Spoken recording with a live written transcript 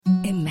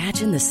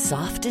Imagine the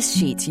softest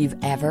sheets you've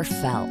ever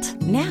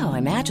felt. Now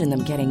imagine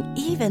them getting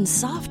even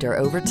softer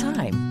over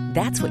time.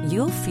 That's what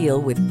you'll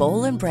feel with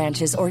Boll and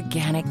Branch's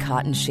organic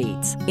cotton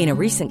sheets. In a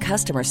recent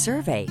customer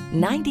survey,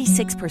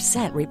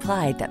 96%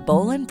 replied that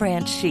Boll and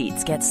Branch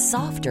sheets get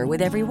softer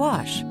with every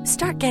wash.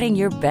 Start getting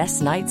your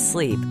best night's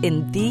sleep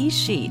in these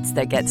sheets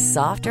that get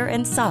softer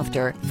and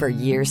softer for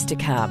years to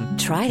come.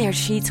 Try their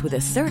sheets with a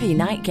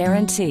 30-night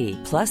guarantee.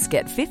 Plus,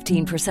 get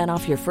 15%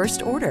 off your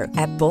first order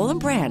at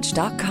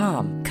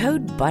bollandbranch.com.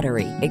 Code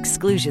BUTTERY.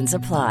 Exclusions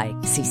apply.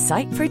 See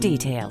site for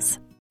details.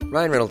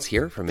 Ryan Reynolds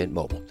here from Mint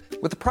Mobile.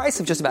 With the price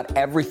of just about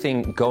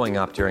everything going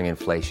up during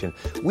inflation,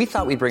 we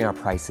thought we'd bring our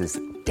prices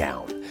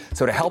down.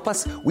 So to help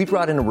us, we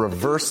brought in a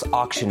reverse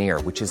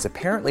auctioneer, which is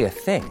apparently a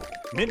thing.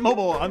 Mint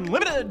Mobile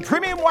Unlimited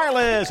Premium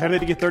Wireless. How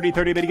to get 30,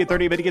 30, bit to get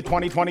 30, bit to get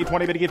 20, 20,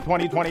 20, bit to get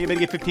 20, 20, bit to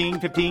get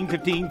 15, 15,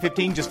 15,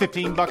 15, just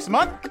 $15 a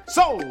month?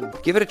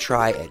 Sold! Give it a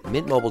try at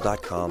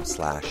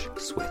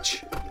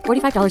mintmobile.com/switch.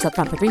 $45 up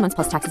front for 3 months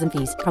plus taxes and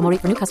fees. Promo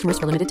rate for new customers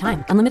for limited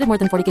time. Unlimited more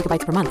than 40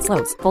 gigabytes per month.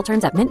 Slows full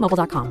terms at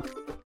mintmobile.com.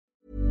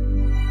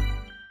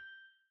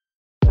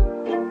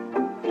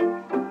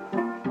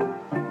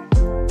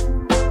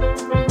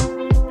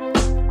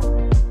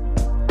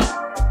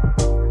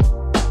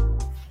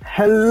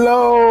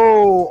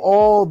 Hello,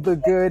 all the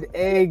good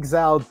eggs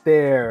out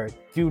there.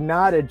 Do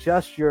not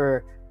adjust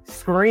your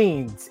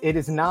screens. It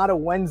is not a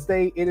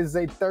Wednesday. It is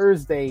a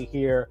Thursday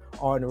here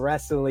on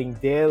Wrestling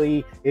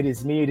Daily. It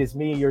is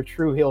me, your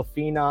True Heel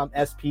Phenom,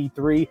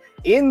 SP3,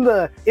 in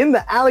the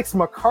Alex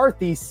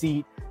McCarthy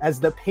seat as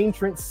the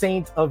patron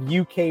saint of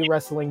UK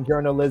wrestling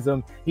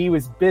journalism. He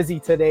was busy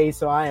today,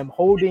 so I am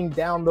holding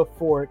down the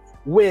fort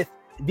with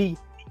the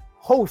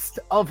host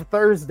of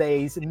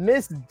Thursdays,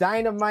 Miss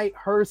Dynamite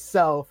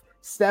herself,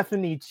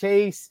 Stephanie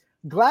Chase.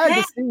 Glad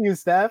to see you,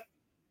 Steph.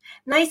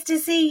 Nice to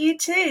see you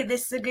too.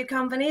 This is a good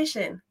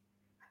combination.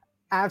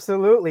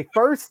 Absolutely.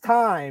 First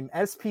time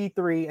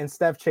SP3 and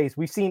Steph Chase.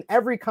 We've seen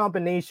every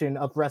combination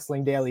of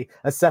Wrestling Daily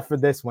except for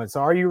this one.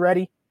 So are you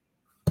ready?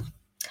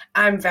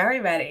 I'm very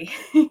ready.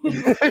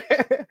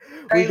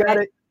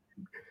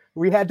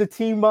 We had to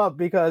team up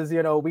because,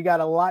 we got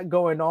a lot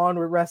going on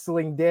with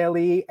Wrestling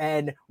Daily,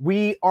 and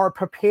we are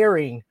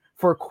preparing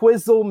for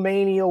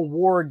Quizzlemania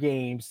War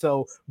Games.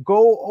 So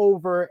go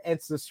over and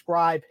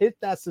subscribe. Hit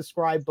that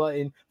subscribe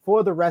button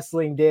for the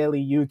Wrestling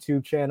Daily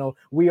YouTube channel.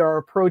 We are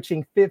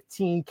approaching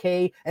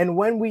 15K, and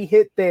when we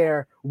hit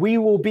there, we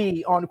will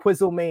be on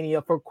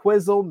Quizzlemania for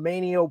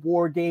Quizzlemania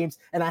War Games.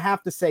 And I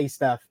have to say,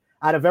 Steph,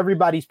 out of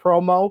everybody's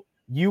promo,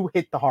 you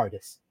hit the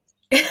hardest.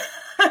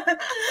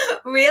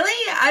 Really?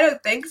 I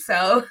don't think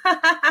so.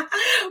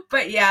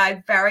 But yeah,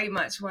 I very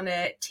much want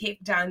to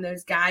take down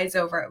those guys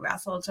over at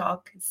Wrestle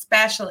Talk,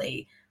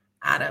 especially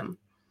Adam.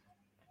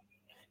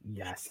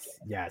 Yes.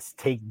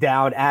 Take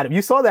down Adam.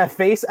 You saw that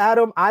face,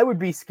 Adam? I would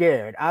be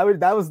scared.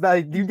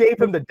 You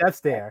gave him the death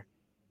stare.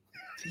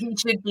 He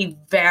should be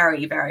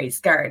very, very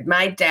scared.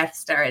 My death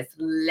stare is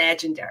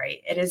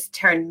legendary. It has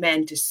turned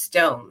men to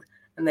stone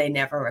and they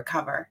never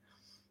recover.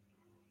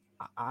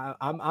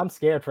 I'm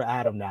scared for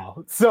Adam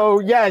now. So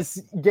yes,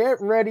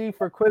 get ready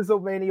for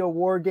Quizzlemania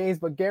War Games,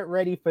 but get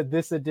ready for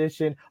this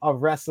edition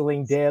of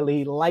Wrestling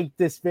Daily. Like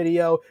this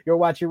video you're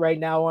watching right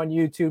now on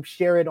YouTube,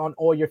 share it on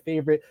all your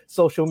favorite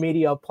social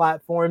media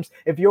platforms.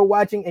 If you're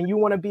watching and you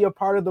want to be a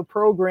part of the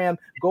program,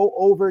 go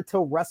over to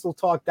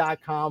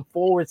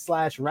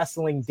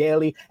WrestleTalk.com/Wrestling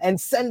Daily and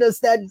send us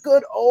that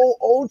good old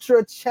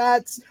ultra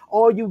chats.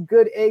 All you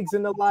good eggs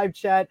in the live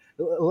chat,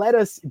 let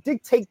us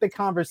dictate the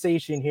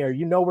conversation here.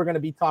 We're going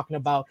to be talking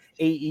about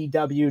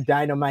AEW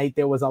Dynamite.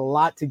 There was a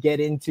lot to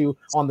get into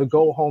on the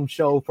Go Home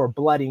show for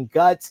Blood and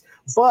Guts,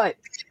 but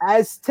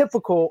as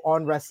typical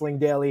on Wrestling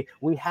Daily,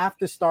 we have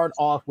to start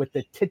off with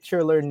the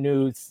titular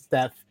news,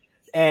 Steph.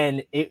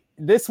 And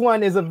this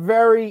one is a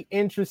very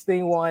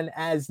interesting one,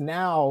 as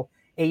now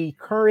a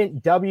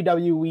current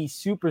WWE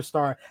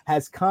superstar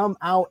has come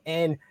out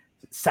and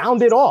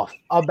sounded off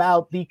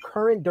about the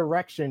current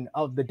direction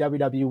of the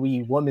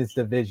WWE Women's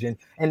Division.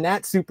 And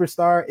that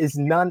superstar is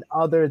none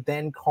other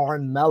than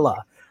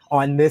Carmella.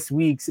 On this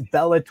week's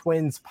Bella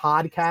Twins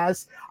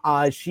podcast,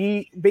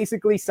 she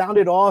basically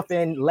sounded off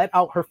and let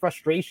out her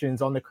frustrations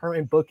on the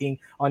current booking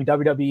on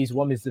WWE's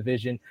Women's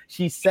Division.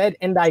 She said,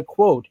 and I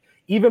quote,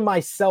 "Even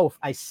myself,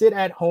 I sit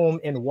at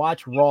home and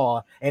watch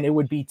Raw, and it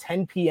would be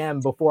 10 p.m.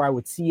 before I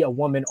would see a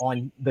woman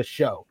on the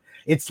show.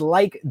 It's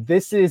like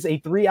this is a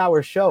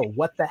 3-hour show.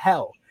 What the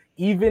hell?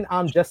 Even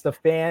I'm just a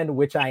fan,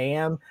 which I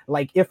am.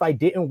 Like, if I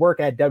didn't work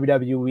at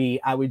WWE,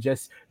 I would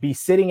just be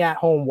sitting at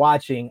home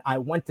watching. I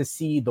want to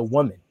see the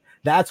woman.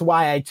 That's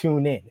why I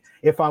tune in.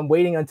 If I'm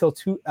waiting until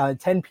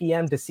 10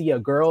 p.m. to see a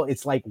girl,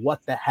 it's like,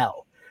 what the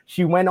hell?"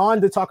 She went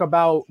on to talk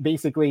about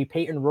basically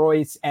Peyton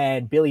Royce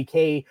and Billie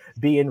Kay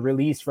being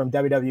released from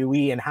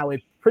WWE and how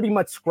it pretty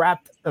much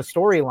scrapped a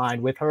storyline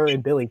with her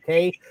and Billie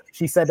Kay.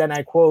 She said, and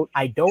I quote,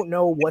 "I don't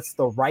know what's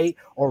the right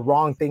or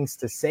wrong things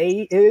to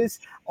say is.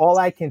 All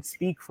I can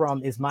speak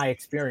from is my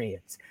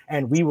experience."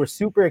 And we were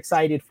super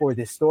excited for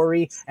this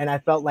story. And I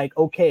felt like,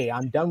 okay,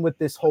 I'm done with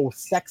this whole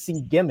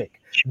sexy gimmick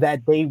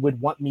that they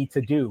would want me to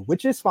do,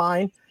 which is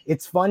fine.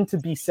 It's fun to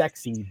be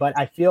sexy, but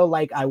I feel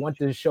like I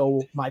wanted to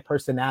show my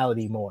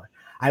personality more.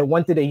 I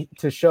wanted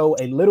to show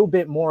a little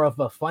bit more of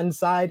a fun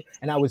side,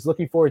 and I was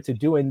looking forward to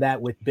doing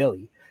that with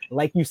Billie.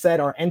 Like you said,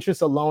 our entrance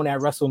alone at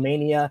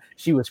WrestleMania,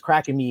 she was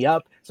cracking me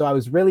up. So I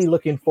was really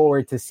looking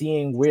forward to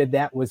seeing where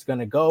that was going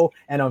to go.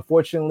 And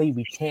unfortunately,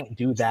 we can't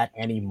do that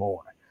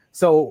anymore.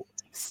 So,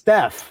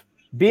 Steph,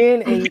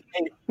 being a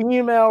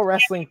female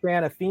wrestling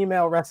fan, a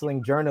female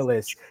wrestling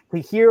journalist, to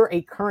hear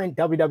a current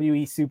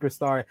WWE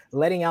superstar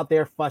letting out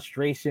their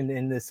frustration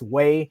in this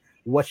way,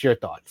 what's your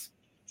thoughts?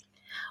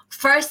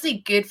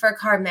 Firstly, good for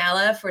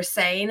Carmella for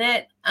saying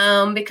it,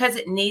 because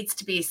it needs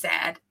to be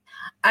said.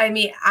 I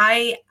mean,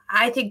 I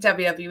think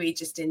WWE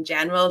just in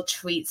general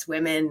treats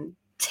women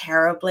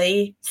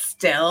terribly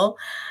still.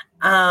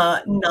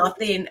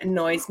 Nothing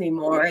annoys me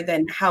more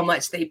than how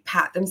much they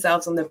pat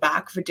themselves on the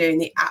back for doing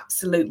the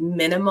absolute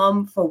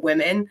minimum for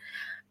women,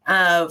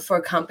 for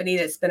a company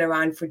that's been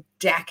around for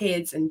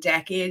decades and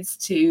decades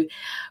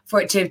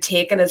for it to have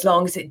taken as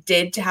long as it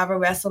did to have a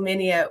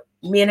WrestleMania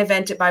main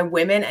evented by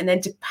women, and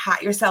then to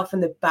pat yourself in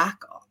the back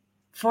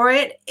for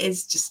it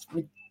is just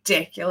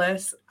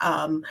ridiculous.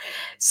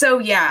 So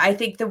yeah, I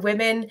think the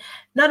women,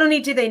 not only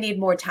do they need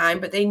more time,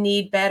 but they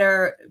need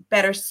better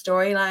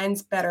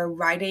storylines, better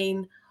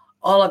writing,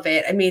 all of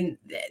it. I mean,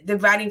 the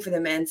writing for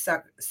the men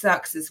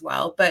sucks as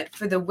well, but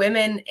for the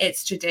women,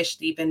 it's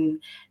traditionally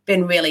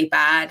been really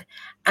bad.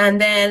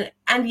 And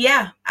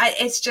yeah,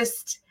 it's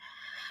just,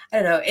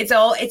 I don't know.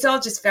 It's all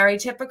just very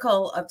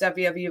typical of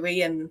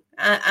WWE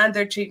and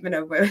their treatment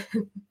of women.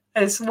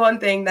 It's one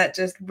thing that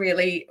just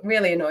really,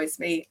 really annoys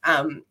me,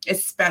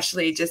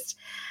 especially just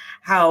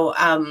how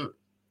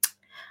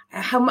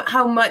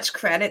much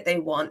credit they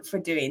want for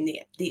doing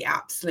the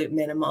absolute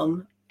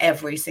minimum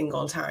every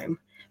single time.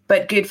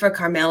 But good for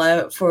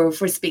Carmella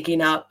for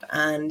speaking up.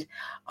 And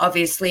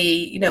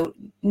obviously, you know,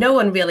 no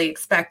one really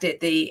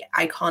expected the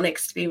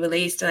Iconics to be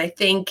released. And I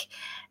think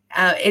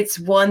it's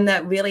one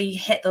that really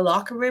hit the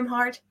locker room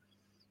hard.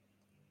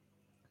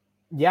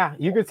 Yeah,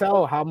 you could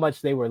tell how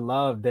much they were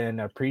loved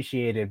and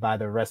appreciated by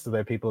the rest of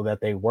the people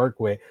that they work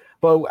with.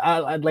 But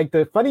like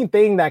the funny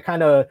thing that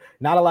kind of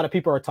not a lot of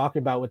people are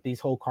talking about with these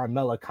whole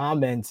Carmella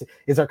comments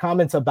is her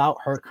comments about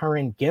her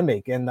current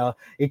gimmick. And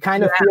it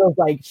kind of feels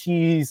like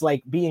she's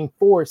like being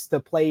forced to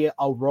play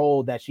a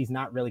role that she's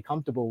not really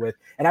comfortable with.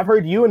 And I've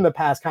heard you in the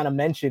past kind of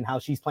mention how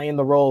she's playing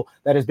the role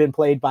that has been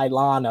played by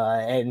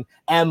Lana and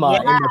Emma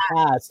in the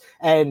past.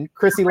 And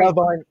Chrissy Love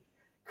on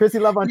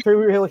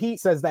True Real Heat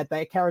says that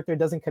character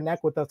doesn't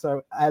connect with us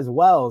as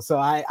well. So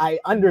I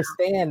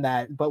understand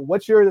that. But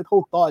what's your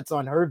whole thoughts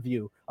on her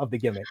view of the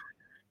gimmick?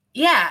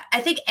 Yeah, I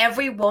think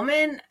every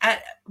woman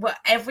that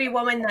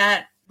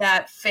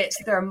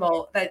fits their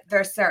mold, that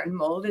their certain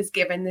mold, is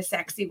given the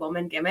sexy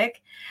woman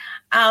gimmick,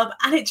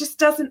 and it just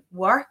doesn't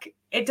work.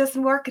 It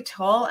doesn't work at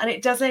all, and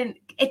it doesn't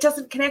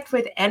connect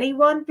with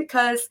anyone,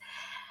 because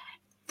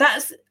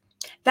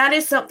that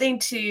is something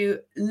to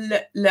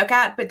look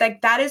at, but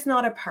like that is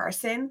not a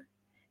person.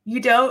 You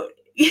don't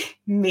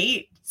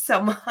meet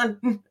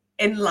someone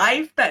in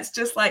life that's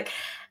just like,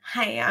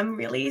 "Hey, I'm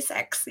really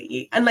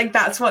sexy," and like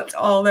that's what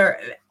all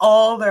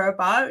they're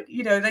about.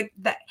 You know, like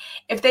that.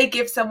 If they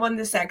give someone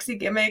the sexy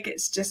gimmick,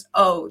 it's just,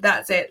 oh,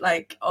 that's it.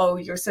 Like, oh,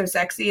 you're so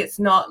sexy. It's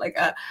not like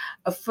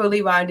a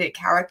fully rounded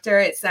character.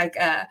 It's like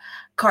a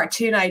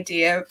cartoon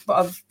idea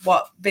of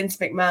what Vince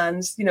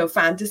McMahon's, you know,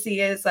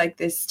 fantasy is, like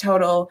this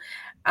total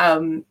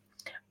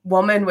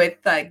woman with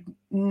like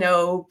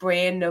no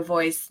brain, no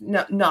voice,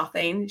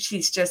 nothing.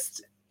 She's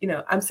just, you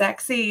know, I'm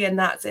sexy and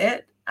that's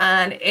it.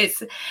 And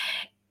it's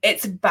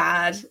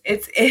bad.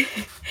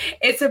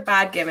 It's a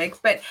bad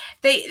gimmick, but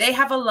they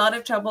have a lot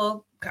of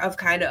trouble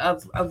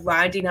of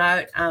rounding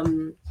out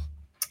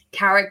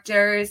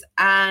characters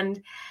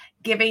and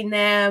giving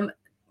them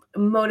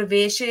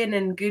motivation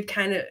and good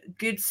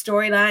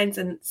storylines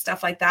and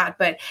stuff like that.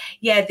 But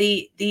yeah,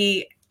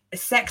 the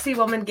sexy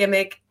woman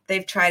gimmick,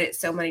 they've tried it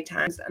so many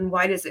times, and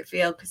why does it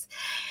fail? Because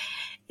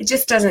it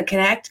just doesn't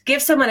connect. Give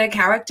someone a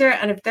character,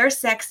 and if they're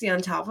sexy on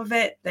top of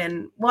it,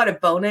 then what a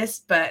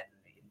bonus, but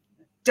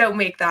don't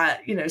make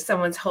that, you know,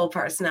 someone's whole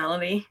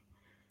personality.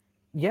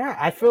 Yeah,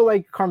 I feel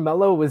like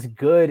Carmella was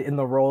good in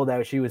the role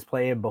that she was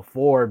playing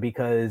before,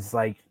 because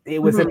like it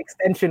was an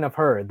extension of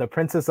her, the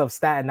Princess of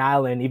Staten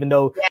Island. Even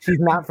though she's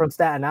not from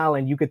Staten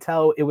Island, you could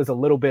tell it was a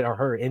little bit of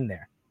her in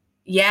there.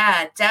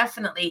 Yeah,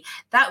 definitely.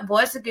 That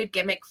was a good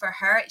gimmick for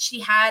her.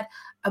 She had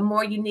a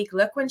more unique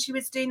look when she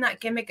was doing that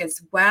gimmick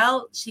as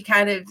well. She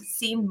kind of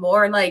seemed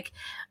more like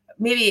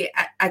maybe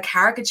a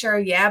caricature,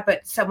 yeah,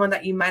 but someone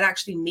that you might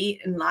actually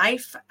meet in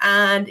life.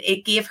 And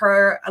it gave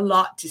her a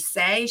lot to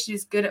say. She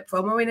was good at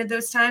promoing at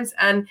those times.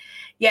 And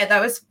yeah,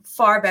 that was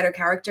far better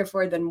character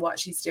for her than what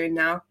she's doing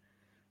now.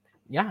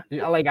 Yeah,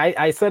 like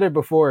I said it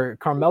before,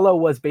 Carmella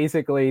was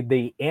basically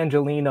the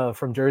Angelina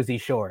from Jersey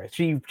Shore.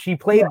 She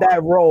played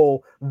that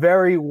role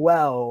very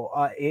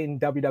well in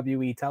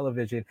WWE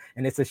television,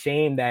 and it's a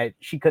shame that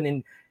she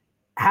couldn't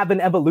have an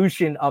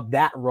evolution of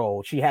that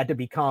role. She had to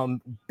become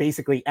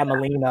basically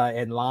Emelina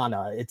and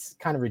Lana. It's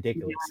kind of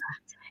ridiculous.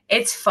 Yeah.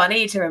 It's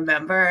funny to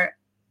remember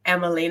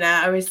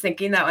Emelina. I was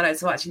thinking that when I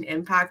was watching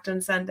Impact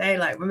on Sunday.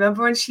 Like,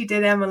 remember when she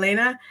did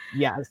Emelina?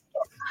 Yes.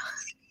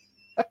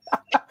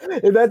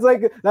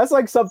 that's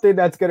like something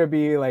that's gonna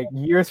be like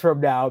years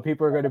from now.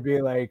 People are gonna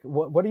be like,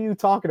 "What are you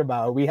talking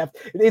about?"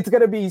 It's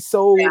gonna be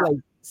so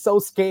so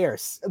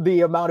scarce,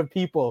 the amount of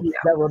people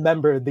that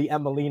remember the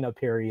Emelina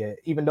period,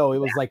 even though it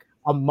was like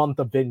a month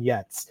of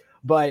vignettes.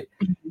 But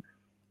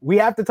we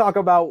have to talk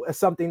about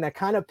something that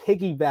kind of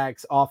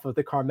piggybacks off of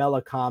the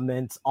Carmella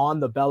comments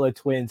on the Bella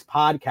Twins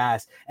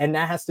podcast, and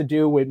that has to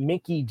do with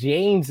Mickie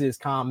James's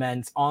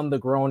comments on the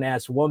Grown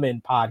Ass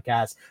Woman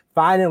podcast.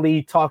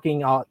 Finally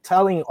telling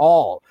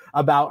all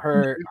about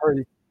her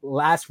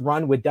last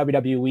run with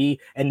WWE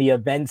and the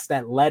events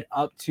that led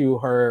up to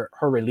her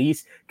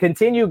release.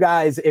 Continue,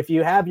 guys, if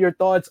you have your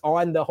thoughts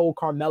on the whole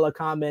Carmella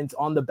comments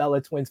on the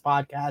Bella Twins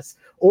podcast,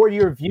 or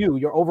your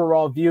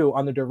overall view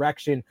on the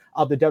direction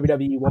of the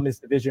WWE Women's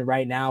Division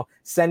right now,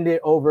 send it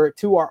over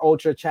to our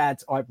Ultra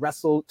Chats at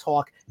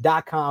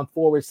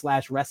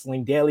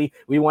WrestleTalk.com/Wrestling Daily.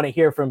 We want to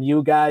hear from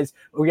you guys.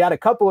 We got a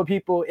couple of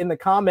people in the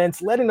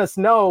comments letting us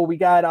know. We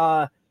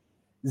got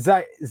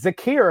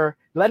Zakir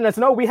letting us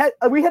know we hit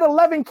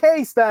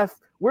 11K, Steph.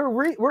 We're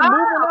moving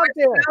up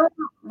there.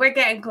 We're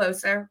getting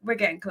closer.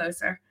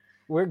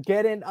 We're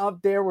getting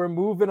up there. We're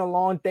moving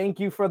along. Thank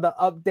you for the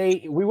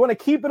update. We want to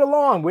keep it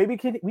along. Maybe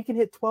we can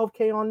hit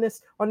 12K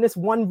on this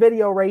one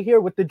video right here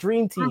with the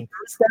Dream Team,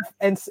 Steph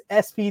and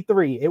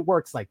SP3. It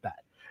works like that.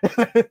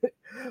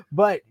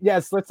 But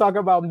yes, let's talk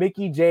about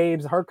Mickie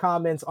James, her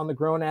comments on the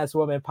Grown Ass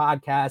Woman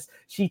podcast.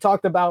 She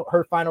talked about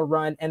her final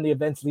run and the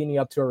events leading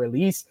up to her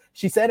release.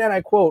 She said, and I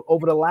quote,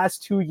 "Over the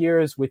last 2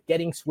 years with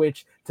getting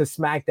switched to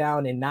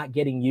SmackDown and not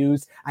getting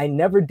used, I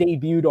never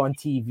debuted on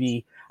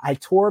TV. I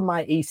tore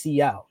my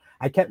ACL.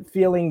 I kept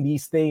feeling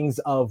these things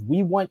of,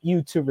 we want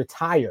you to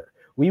retire.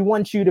 We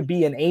want you to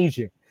be an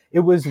agent. It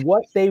was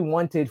what they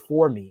wanted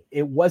for me.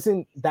 It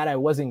wasn't that I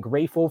wasn't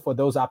grateful for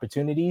those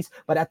opportunities,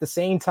 but at the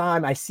same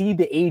time, I see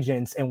the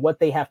agents and what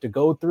they have to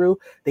go through.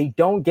 They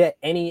don't get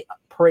any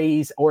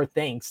praise or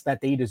thanks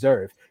that they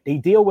deserve. They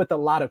deal with a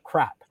lot of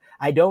crap.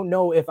 I don't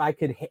know if I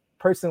could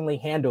personally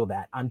handle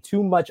that. I'm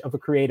too much of a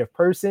creative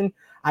person.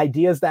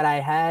 Ideas that I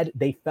had,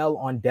 they fell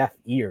on deaf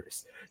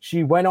ears."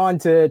 She went on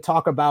to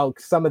talk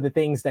about some of the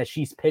things that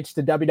she's pitched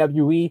to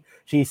WWE.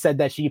 She said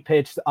that she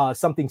pitched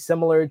something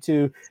similar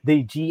to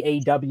the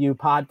GAW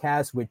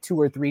podcast with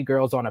 2 or 3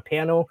 girls on a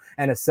panel,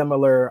 and a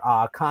similar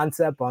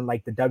concept on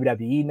like the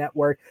WWE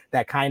network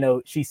that kind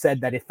of, she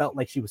said that it felt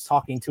like she was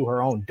talking to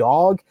her own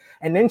dog.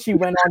 And then she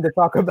went on to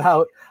talk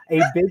about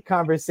a big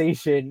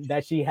conversation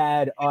that she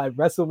had on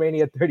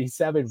WrestleMania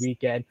 37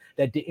 weekend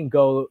that didn't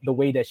go the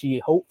way that she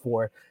hoped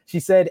for.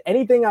 She said,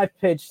 "Anything I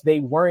pitched, they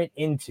weren't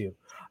into.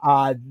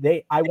 I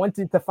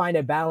wanted to find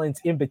a balance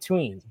in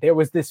between. There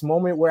was this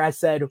moment where I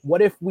said,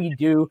 what if we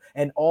do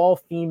an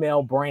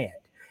all-female brand?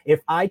 If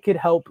I could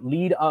help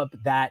lead up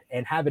that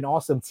and have an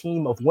awesome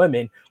team of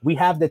women, we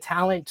have the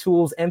talent,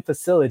 tools, and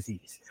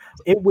facilities.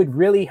 It would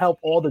really help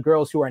all the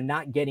girls who are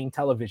not getting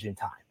television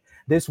time.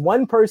 This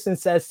one person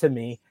says to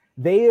me,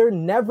 they're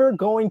never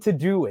going to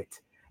do it,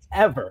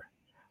 ever.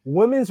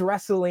 Women's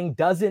wrestling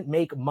doesn't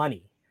make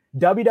money.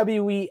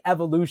 WWE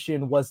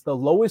Evolution was the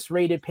lowest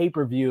rated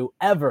pay-per-view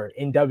ever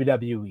in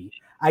WWE.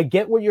 I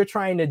get what you're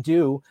trying to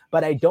do,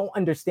 but I don't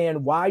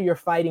understand why you're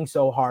fighting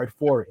so hard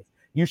for it.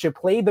 You should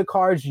play the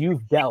cards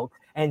you've dealt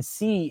and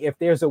see if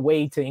there's a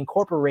way to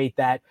incorporate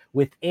that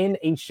within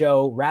a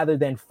show rather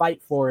than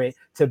fight for it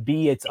to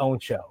be its own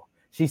show."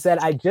 She said,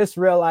 "I just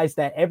realized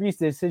that every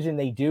decision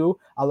they do,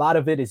 a lot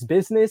of it is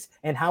business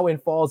and how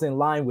it falls in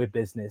line with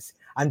business.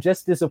 I'm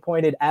just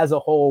disappointed as a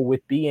whole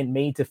with being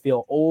made to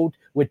feel old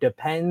with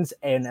Depends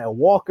and a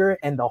Walker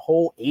and the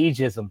whole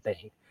ageism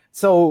thing."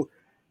 So,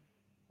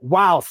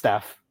 wow,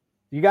 Steph,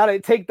 you got to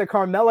take the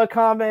Carmella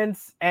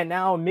comments and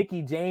now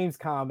Mickie James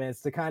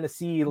comments to kind of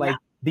see like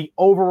the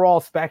overall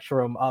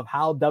spectrum of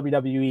how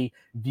WWE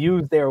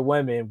views their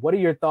women. What are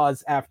your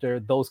thoughts after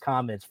those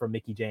comments from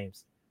Mickie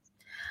James?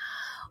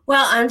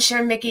 Well, I'm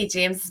sure Mickie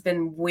James has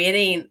been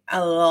waiting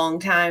a long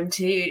time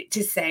to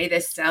say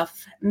this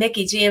stuff.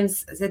 Mickie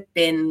James has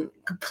been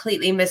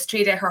completely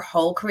mistreated her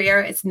whole career.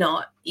 It's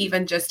not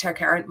even just her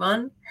current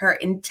one. Her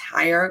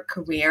entire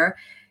career,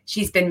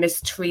 she's been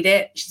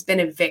mistreated. She's been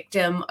a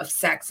victim of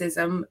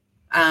sexism.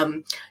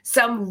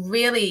 Some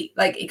really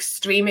like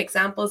extreme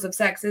examples of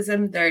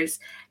sexism. There's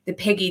the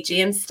Mickie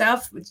James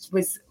stuff, which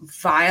was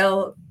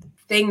vile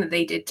thing that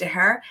they did to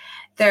her.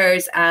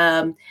 There's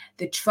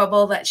the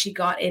trouble that she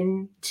got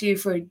into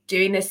for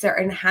doing a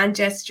certain hand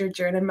gesture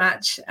during a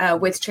match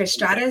with Trish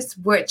Stratus,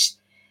 which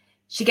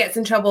she gets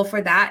in trouble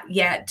for that.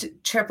 Yet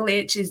Triple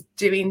H is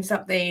doing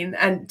something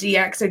and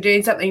DX are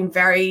doing something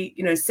very,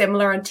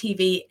 similar on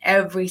TV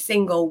every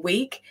single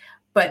week,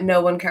 but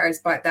no one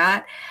cares about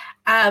that.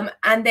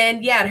 And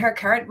then, her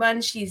current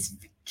one, she's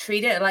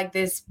treated like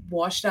this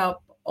washed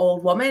up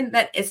old woman.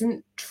 That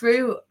isn't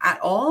true at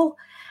all.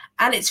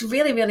 And it's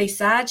really, really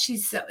sad.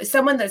 She's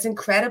someone that's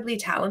incredibly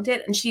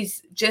talented, and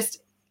she's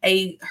just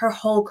her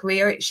whole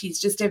career, she's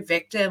just a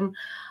victim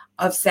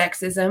of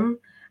sexism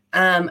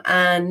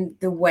and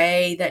the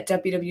way that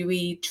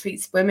WWE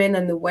treats women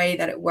and the way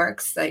that it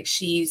works. Like,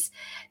 she's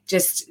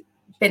just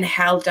been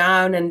held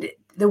down, and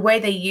the way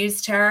they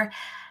used her,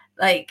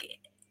 like,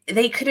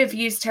 they could have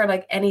used her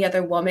like any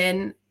other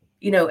woman,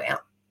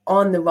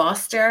 on the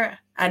roster,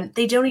 and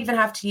they don't even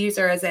have to use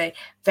her as a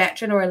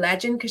veteran or a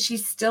legend because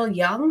she's still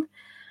young.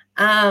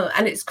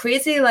 And it's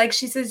crazy. Like,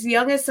 she's as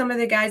young as some of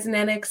the guys in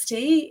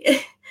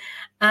NXT.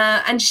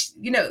 And she,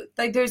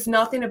 there's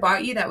nothing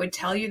about you that would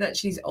tell you that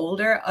she's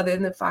older other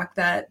than the fact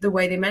that the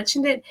way they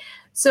mentioned it.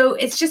 So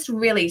it's just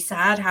really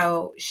sad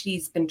how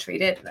she's been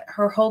treated.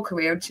 Her whole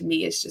career to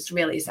me is just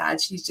really sad.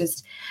 She's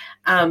just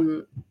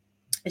an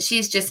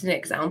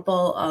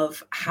example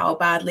of how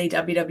badly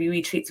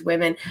WWE treats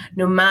women.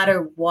 No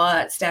matter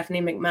what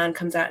Stephanie McMahon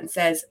comes out and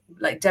says,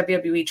 like,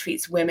 WWE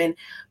treats women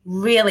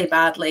really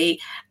badly.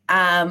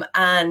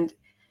 And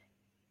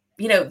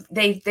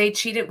they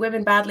treated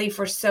women badly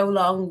for so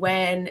long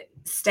when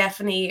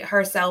Stephanie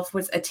herself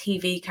was a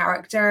TV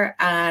character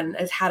and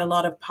has had a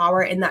lot of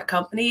power in that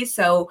company.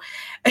 So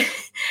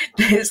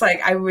it's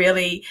like, I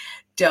really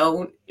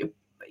don't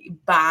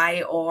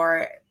buy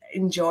or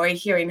enjoy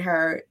hearing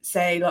her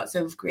say lots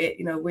of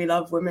great, we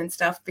love women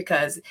stuff,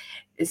 because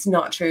it's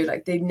not true.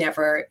 Like, they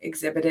never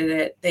exhibited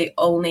it. They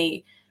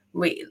only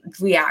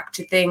react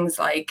to things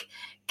like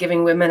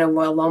giving women a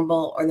Royal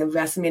Rumble or the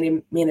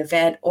WrestleMania main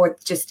event, or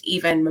just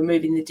even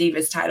removing the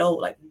Divas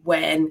title, like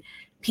when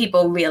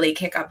people really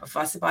kick up a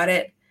fuss about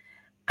it.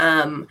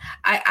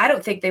 I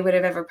don't think they would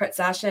have ever put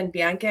Sasha and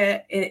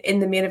Bianca in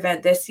the main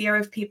event this year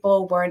if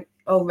people weren't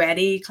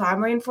already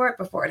clamoring for it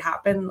before it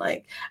happened.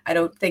 Like, I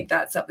don't think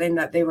that's something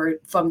that they were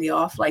from the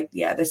off, like,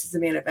 yeah, this is the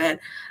main event.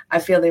 I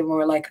feel they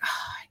were like,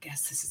 oh, I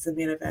guess this is the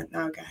main event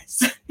now,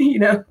 guys. Like, you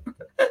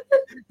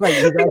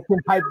guys can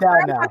pipe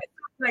down now.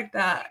 Like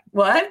that.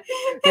 What?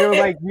 They were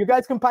like, you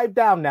guys can pipe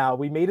down now.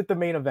 We made it the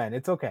main event.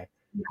 It's okay.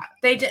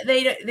 Yeah,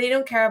 they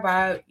don't care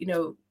about,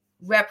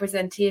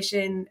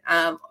 representation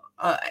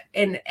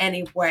in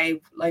any way,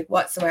 like,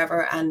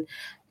 whatsoever, and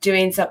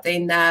doing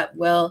something that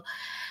will,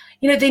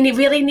 they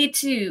really need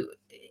to,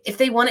 if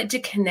they wanted to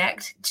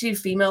connect to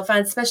female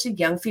fans, especially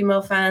young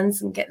female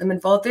fans, and get them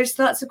involved. There's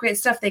lots of great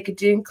stuff they could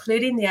do,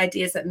 including the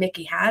ideas that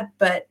Mickey had,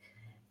 but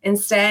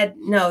instead,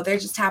 no, they're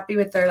just happy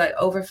with their like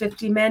over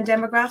 50 men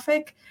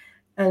demographic,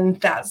 and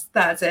that's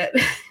it.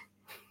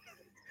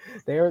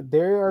 They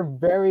are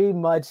very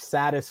much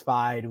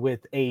satisfied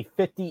with a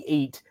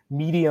 58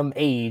 medium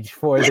age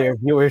for their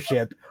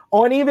viewership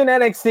on even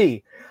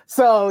NXT.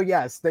 So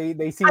yes, they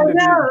seem to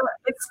know.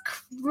 It's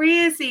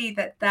crazy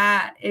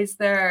that is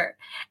their.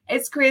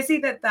 It's crazy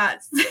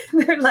that's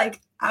their like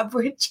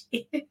average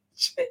age.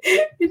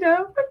 It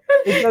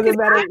doesn't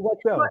matter what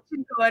show.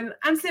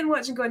 I'm sitting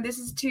watching going, this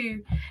is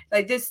too,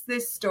 like, this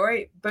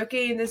story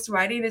booking, this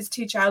writing is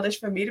too childish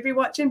for me to be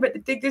watching, but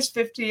to think this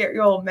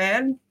 58-year-old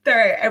man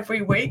there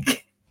every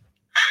week,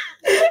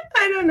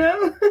 I don't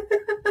know.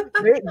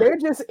 they're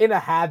just in a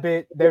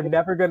habit. They're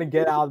never going to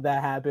get out of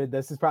that habit.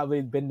 This has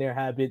probably been their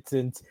habit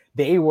since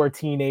they were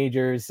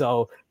teenagers.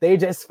 So they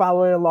just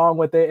following along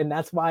with it. And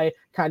that's why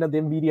kind of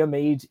the medium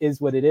age is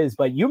what it is.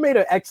 But you made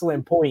an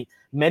excellent point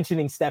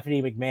mentioning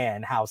Stephanie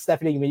McMahon, how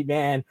Stephanie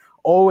McMahon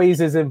always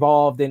is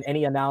involved in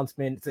any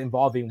announcements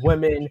involving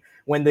women.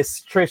 When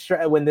this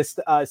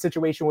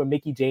situation with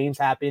Mickie James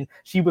happened,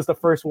 she was the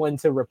first one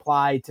to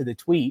reply to the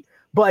tweet.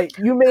 But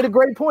you made a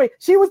great point.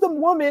 She was the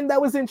woman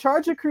that was in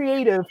charge of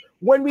creative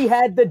when we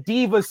had the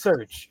Diva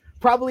search.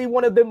 Probably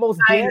one of the most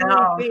damning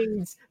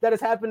things that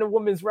has happened to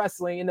women's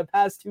wrestling in the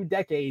past 2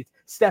 decades.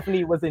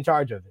 Stephanie was in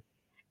charge of it.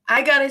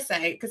 I gotta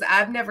say, because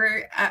I've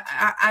never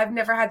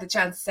had the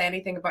chance to say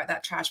anything about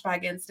that trash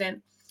bag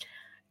incident.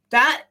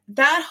 That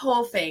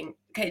whole thing.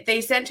 Okay, they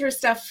sent her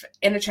stuff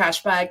in a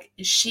trash bag.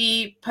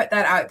 She put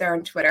that out there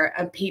on Twitter,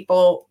 and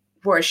people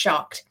were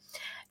shocked.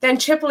 Then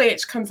Triple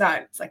H comes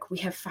out. It's like, we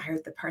have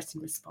fired the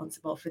person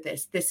responsible for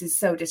this. This is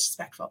so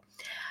disrespectful.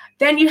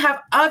 Then you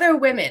have other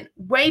women,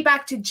 way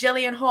back to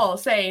Jillian Hall,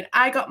 saying,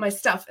 I got my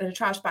stuff in a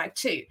trash bag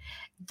too.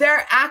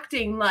 They're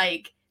acting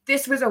like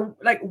this was a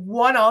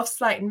one-off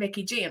slight in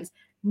Mickie James.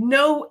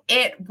 No,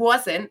 it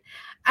wasn't.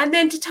 And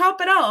then to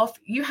top it off,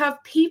 you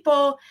have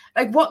people,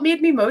 like, what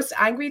made me most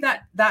angry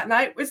that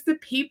night was the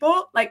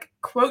people, like,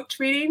 quote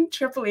tweeting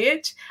Triple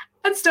H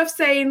and stuff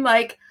saying,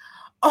 like,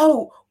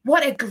 oh,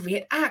 what a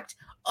great act.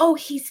 Oh,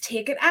 he's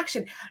taken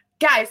action.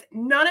 Guys,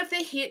 none of the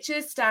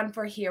H's stand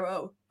for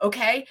hero,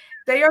 okay?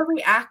 They are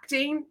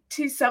reacting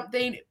to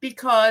something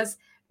because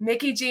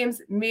Mickie James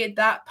made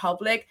that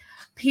public.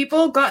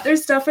 People got their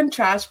stuff in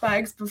trash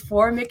bags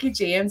before Mickie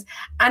James,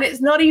 and it's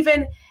not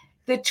even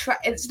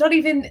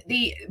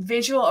the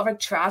visual of a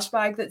trash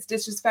bag that's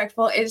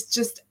disrespectful. It's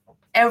just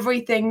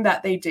everything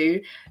that they do.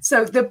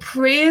 So the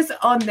praise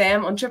on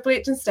them, on Triple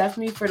H and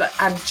Stephanie for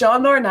and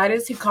John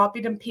Laurinaitis, who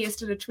copied and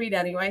pasted a tweet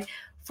anyway,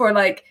 for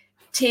like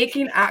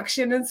taking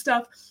action and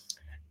stuff.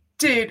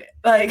 Dude,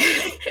 like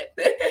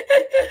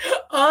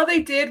all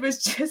they did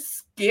was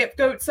just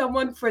scapegoat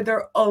someone for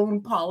their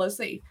own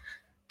policy.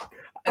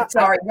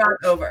 Sorry, not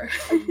over.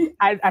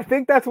 I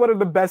think that's one of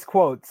the best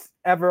quotes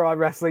ever on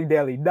Wrestling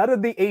Daily. None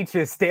of the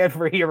H's stand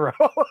for hero.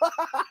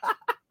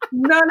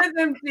 None of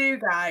them do,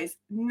 guys.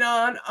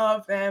 None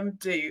of them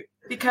do.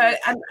 Because,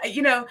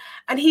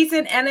 and he's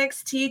an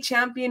NXT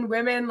champion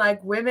women.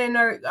 Like, women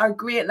are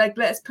great. Like,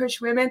 let's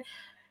push women.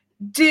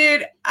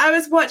 Dude, I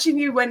was watching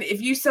you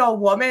if you saw a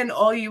woman,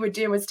 all you were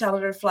doing was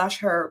telling her to flash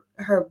her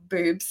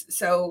boobs.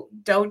 So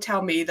don't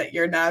tell me that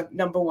you're now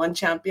 #1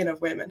 champion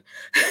of women.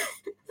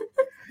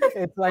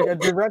 It's like a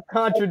direct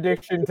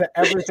contradiction to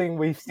everything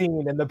we've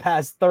seen in the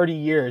past 30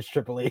 years,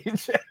 Triple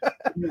H.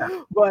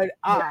 But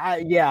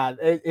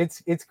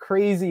it's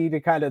crazy to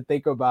kind of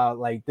think about,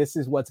 like, this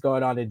is what's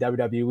going on in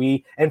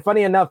WWE. And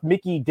funny enough,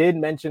 Mickie did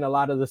mention a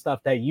lot of the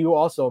stuff that you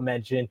also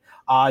mentioned.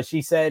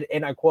 She said,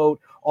 and I quote,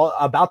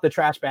 about the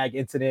trash bag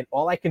incident,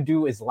 all I can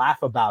do is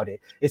laugh about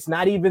it. It's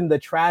not even the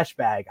trash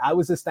bag. I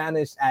was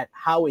astonished at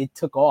how it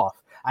took off.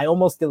 I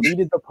almost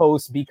deleted the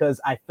post because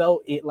I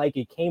felt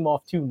it came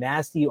off too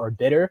nasty or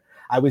bitter.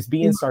 I was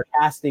being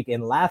sarcastic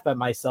and laugh at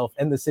myself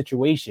and the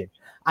situation.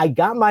 I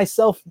got my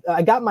stuff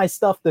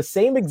the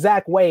same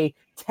exact way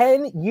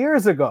 10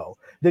 years ago.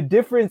 The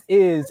difference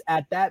is,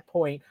 at that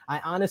point, I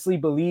honestly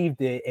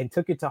believed it and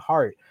took it to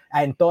heart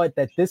and thought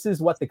that this is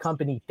what the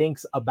company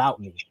thinks about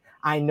me.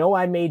 I know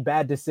I made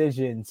bad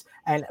decisions,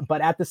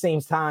 but at the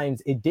same time,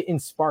 it didn't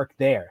spark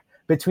there.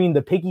 Between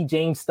the Mickie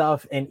James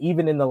stuff and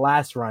even in the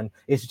last run,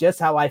 it's just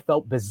how I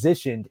felt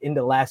positioned in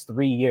the last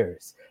 3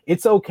 years.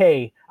 It's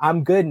okay.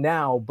 I'm good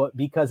now, but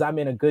because I'm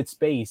in a good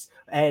space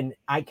and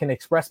I can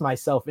express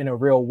myself in a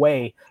real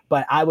way.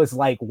 But I was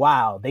like,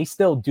 wow, they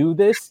still do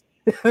this?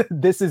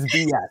 This is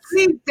BS.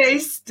 See, they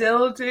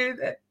still do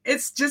that.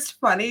 It's just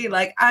funny.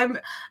 I'm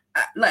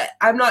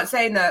not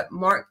saying that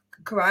Mark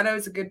Carrano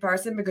is a good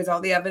person, because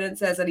all the evidence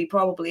says that he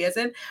probably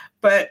isn't,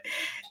 but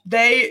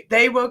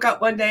they woke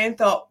up one day and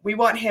thought, we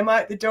want him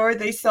out the door.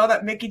 They saw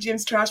that Mickie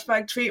James trash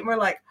bag tweet and were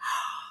like,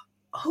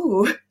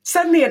 oh,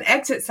 suddenly an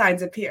exit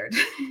signs appeared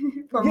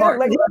for Mark.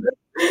 Like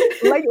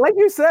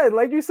you said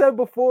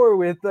before,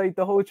 with like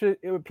the whole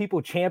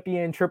people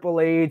champion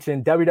Triple H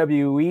and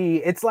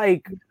WWE, it's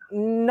like,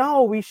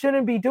 no, we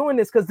shouldn't be doing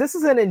this, because this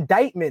is an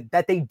indictment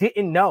that they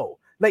didn't know.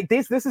 Like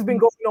this has been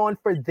going on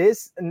for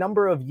this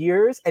number of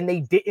years, and they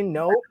didn't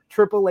know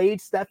Triple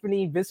H,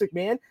 Stephanie, Vince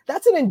McMahon.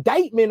 That's an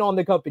indictment on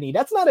the company.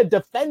 That's not a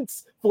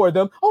defense for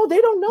them. Oh, they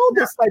don't know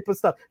this type of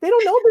stuff. They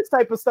don't know this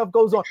type of stuff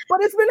goes on.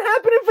 But it's been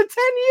happening for 10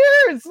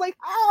 years. Like,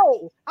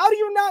 how? How do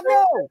you not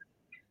know?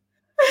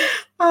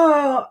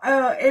 Oh,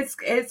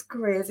 it's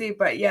crazy.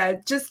 But yeah,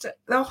 just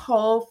the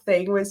whole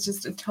thing was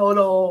just a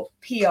total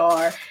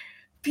PR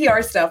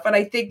stuff. And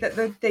I think that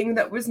the thing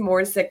that was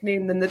more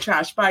sickening than the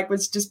trash bag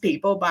was just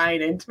people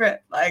buying into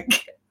it.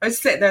 Like, I was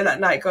sitting there that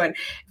night going,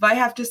 if I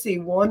have to see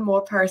one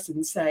more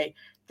person say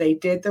they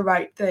did the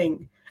right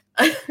thing,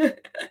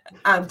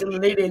 I'm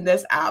deleting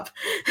this app.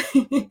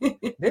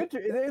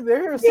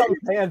 There are some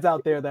fans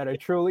out there that are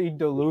truly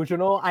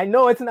delusional. I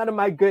know it's none of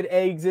my good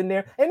eggs in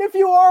there. And if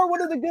you are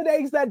one of the good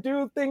eggs that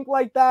do think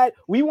like that,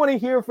 we want to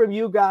hear from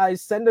you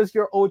guys. Send us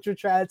your Ultra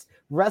Chats,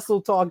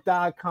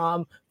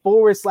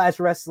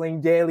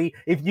 WrestleTalk.com/Wrestling Daily.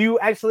 If you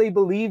actually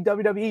believe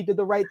WWE did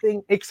the right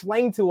thing,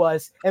 explain to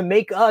us and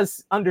make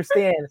us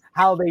understand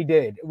how they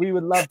did. We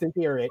would love to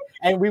hear it.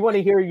 And we want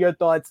to hear your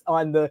thoughts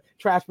on the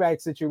trash bag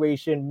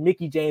situation,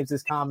 Mickie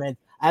James's comments,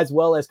 as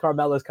well as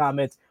Carmella's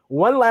comments.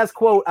 One last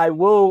quote I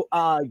will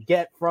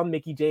get from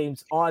Mickie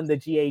James on the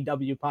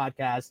GAW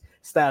podcast,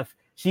 Steph.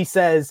 She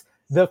says,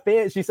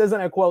 she says,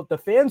 and I quote, "The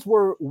fans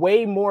were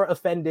way more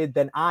offended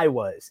than I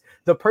was.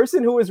 The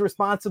person who is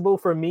responsible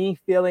for me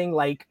feeling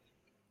like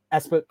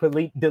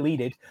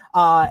deleted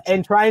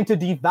and trying to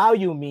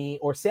devalue me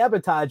or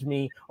sabotage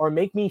me or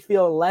make me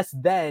feel less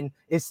than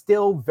is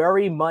still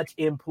very much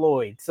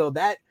employed." So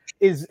that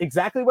is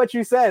exactly what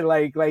you said.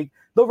 Like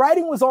the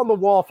writing was on the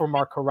wall for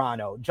Mark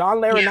Carrano. John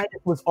Laurinaitis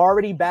was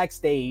already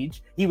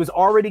backstage. He was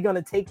already going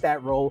to take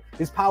that role.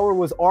 His power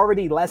was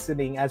already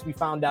lessening, as we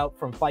found out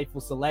from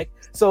Fightful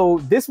Select. So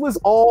this was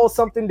all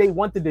something they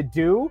wanted to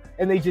do,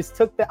 and they just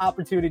took the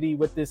opportunity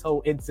with this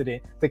whole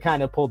incident to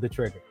kind of pull the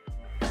trigger.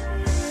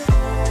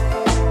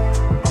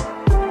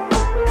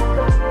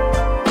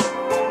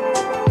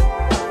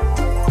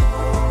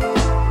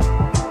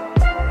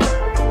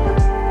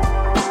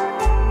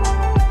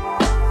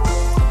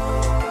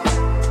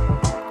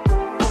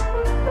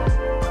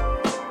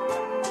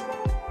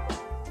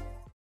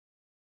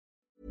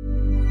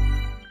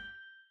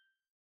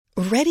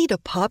 Ready to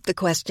pop the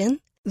question?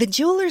 The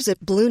jewelers at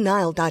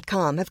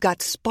BlueNile.com have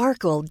got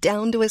sparkle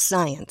down to a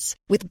science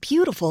with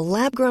beautiful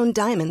lab-grown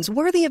diamonds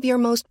worthy of your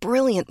most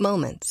brilliant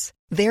moments.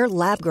 Their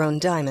lab-grown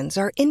diamonds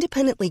are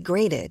independently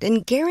graded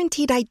and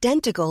guaranteed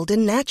identical to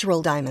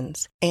natural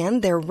diamonds,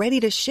 and they're ready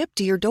to ship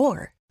to your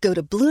door. Go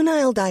to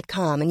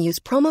BlueNile.com and use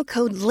promo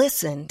code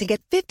LISTEN to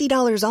get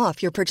 $50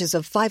 off your purchase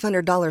of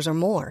 $500 or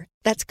more.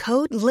 That's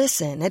code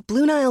LISTEN at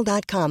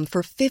BlueNile.com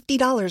for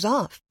 $50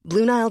 off.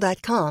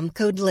 BlueNile.com,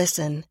 code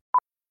LISTEN.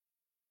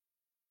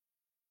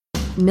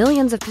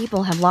 Millions of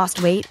people have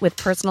lost weight with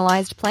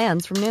personalized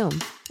plans from Noom.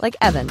 Like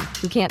Evan,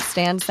 who can't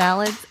stand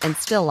salads and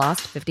still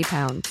lost 50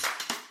 pounds.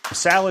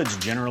 Salads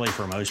generally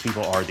for most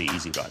people are the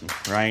easy button,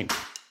 right?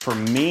 For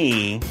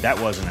me,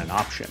 that wasn't an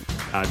option.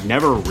 I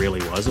never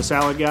really was a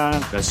salad guy.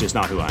 That's just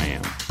not who I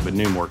am. But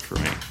Noom worked for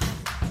me.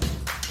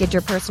 Get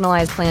your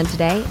personalized plan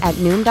today at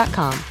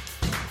Noom.com.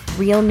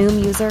 Real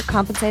Noom user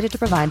compensated to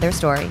provide their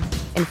story.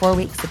 In 4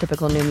 weeks, the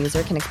typical Noom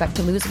user can expect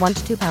to lose 1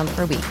 to 2 pounds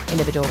per week.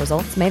 Individual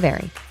results may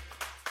vary.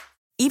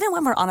 Even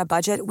when we're on a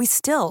budget, we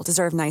still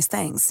deserve nice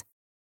things.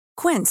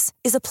 Quince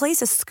is a place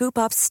to scoop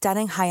up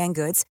stunning high-end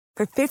goods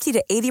for 50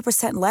 to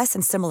 80% less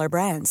than similar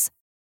brands.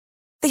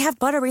 They have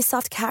buttery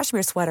soft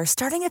cashmere sweaters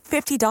starting at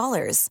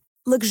 $50,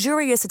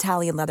 luxurious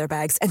Italian leather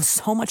bags, and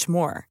so much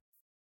more.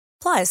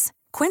 Plus,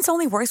 Quince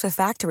only works with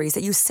factories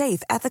that use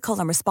safe, ethical,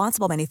 and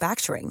responsible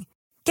manufacturing.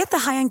 Get the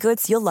high-end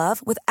goods you'll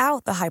love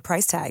without the high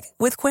price tag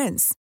with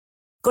Quince.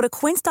 Go to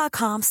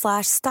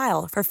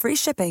quince.com/style for free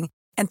shipping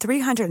and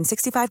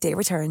 365-day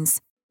returns.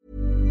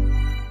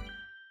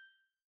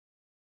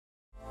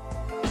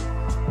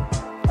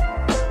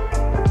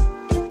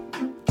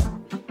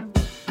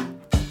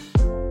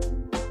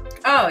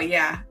 Oh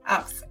yeah,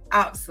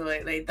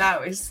 absolutely.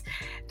 That was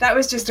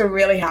just a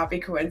really happy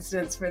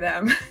coincidence for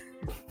them.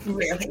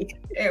 Really,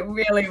 it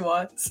really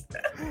was.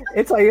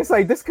 It's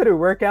like this could have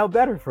worked out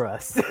better for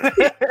us.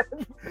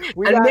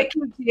 Mickie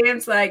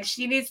James, like,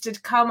 she needs to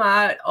come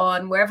out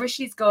on wherever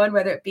she's going,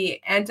 whether it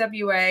be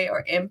NWA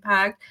or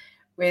Impact,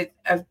 with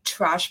a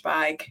trash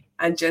bag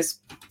and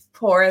just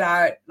pour it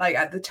out like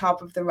at the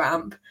top of the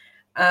ramp.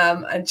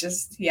 And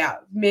just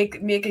make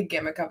a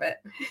gimmick of it.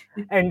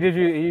 And did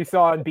you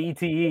saw on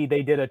BTE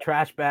they did a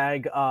trash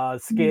bag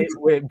skit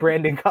with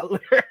Brandon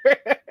Cutler.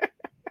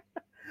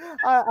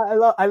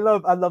 I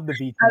love the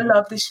BTE. I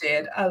love the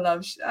shade.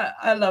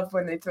 I love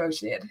when they throw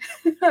shade.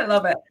 I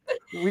love it.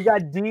 We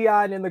got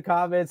Dion in the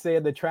comments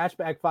saying the trash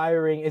bag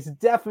firing is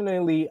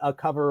definitely a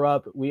cover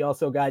up. We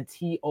also got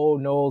T.O.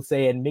 Knowles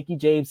saying Mickie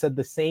James said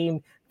the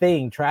same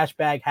thing. Trash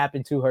bag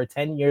happened to her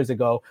 10 years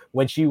ago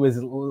when she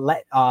was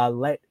let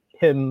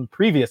him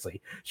previously.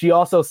 She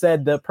also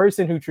said the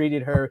person who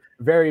treated her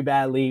very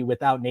badly,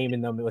 without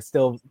naming them, was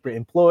still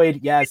employed.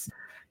 Yes,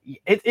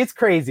 it's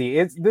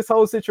crazy. This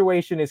whole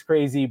situation is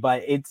crazy,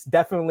 but it's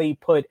definitely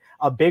put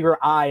a bigger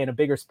eye and a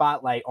bigger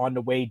spotlight on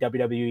the way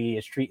WWE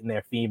is treating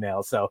their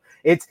females. So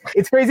it's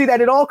crazy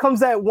that it all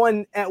comes at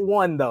one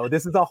though.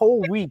 This is a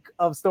whole week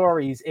of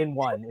stories in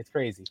one. It's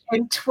crazy.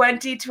 In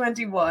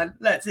 2021,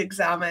 let's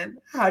examine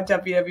how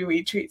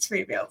WWE treats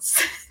females.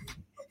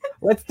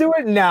 Let's do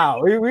it now.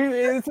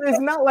 It's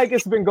not like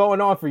it's been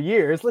going on for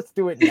years. Let's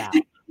do it now.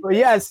 But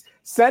yes,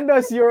 send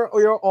us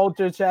your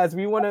Ultra Chats.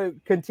 We want to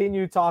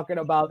continue talking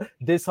about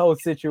this whole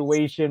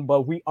situation,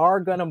 but we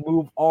are going to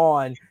move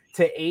on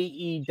to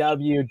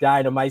AEW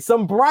Dynamite.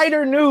 Some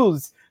brighter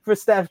news for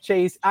Steph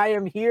Chase. I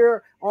am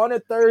here on a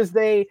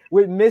Thursday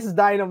with Miss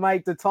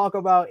Dynamite to talk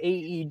about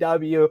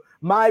AEW,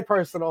 my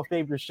personal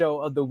favorite show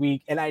of the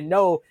week, and I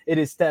know it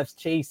is Steph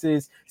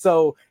Chase's.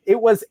 So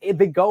it was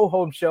the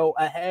go-home show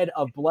ahead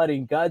of Blood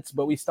and Guts,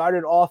 but we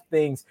started off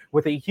things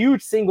with a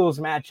huge singles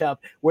matchup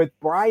with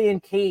Brian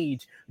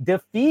Cage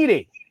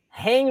defeating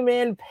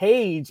Hangman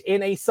Page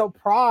in a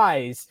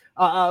surprise,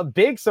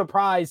 big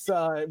surprise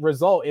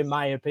result, in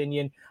my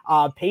opinion.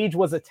 Page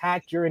was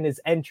attacked during his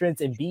entrance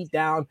and beat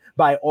down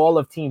by all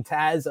of Team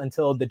Taz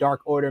until the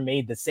Dark Order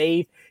made the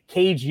save.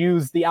 Cage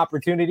used the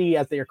opportunity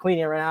as they were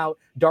cleaning out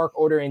Dark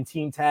Order and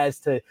Team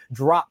Taz to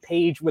drop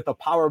Page with a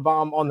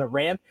powerbomb on the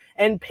ramp,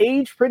 and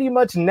Page pretty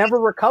much never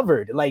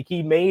recovered. Like,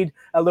 he made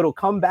a little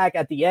comeback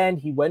at the end.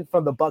 He went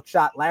from the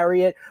buckshot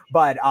lariat,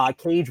 but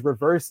Cage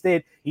reversed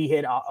it. He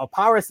hit a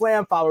power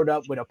slam, followed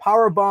up with a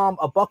power bomb,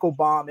 a buckle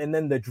bomb, and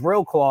then the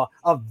drill claw,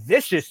 a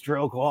vicious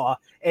drill claw,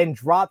 and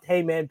dropped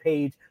Hangman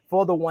Page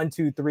for the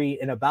 1-2-3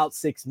 in about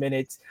 6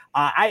 minutes.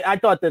 I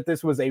thought that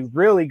this was a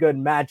really good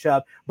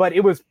matchup, but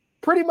it was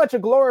pretty much a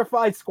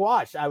glorified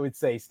squash, I would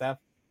say, Steph.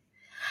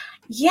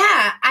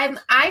 Yeah,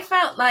 I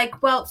felt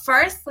like, well,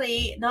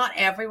 firstly, not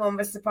everyone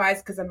was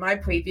surprised, because in my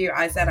preview,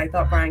 I said I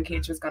thought Brian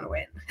Cage was going to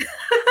win.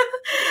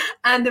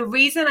 And the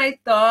reason I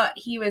thought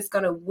he was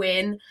going to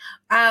win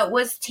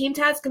was Team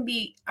Taz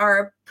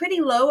are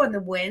pretty low on the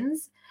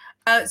wins.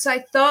 So I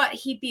thought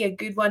he'd be a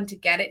good one to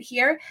get it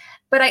here.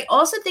 But I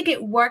also think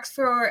it works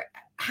for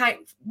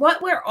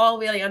what we're all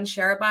really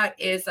unsure about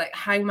is like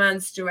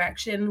Hangman's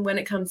direction when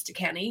it comes to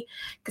Kenny.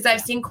 Because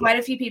I've seen quite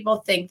a few people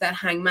think that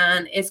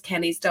Hangman is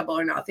Kenny's Double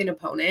or Nothing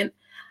opponent.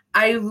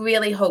 I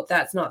really hope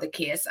that's not the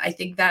case. I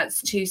think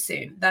that's too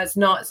soon. That's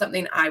not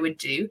something I would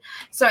do.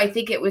 So I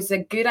think it was a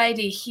good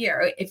idea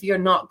here, if you're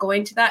not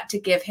going to that, to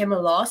give him a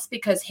loss,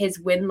 because his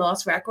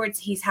win-loss records,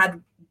 he's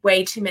had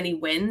way too many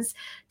wins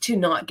to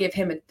not give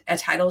him a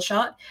title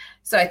shot.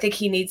 So I think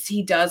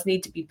he does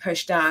need to be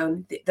pushed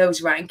down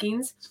those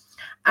rankings.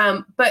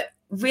 But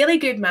really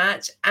good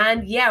match.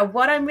 And yeah,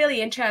 what I'm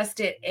really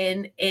interested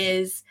in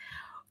is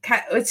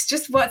it's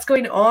just what's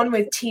going on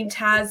with Team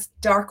Taz,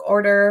 Dark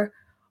Order,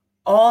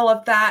 all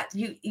of that.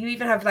 You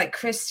even have like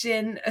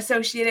Christian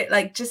associated,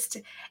 like just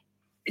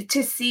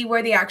to see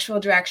where the actual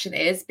direction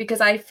is,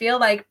 because I feel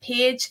like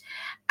Page,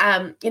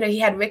 he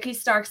had Ricky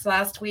Starks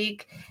last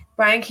week,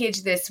 Brian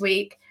Cage this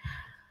week.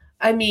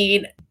 I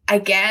mean, I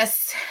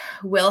guess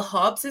Will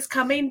Hobbs is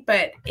coming,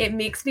 but it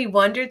makes me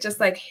wonder just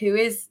like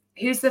who's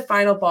the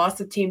final boss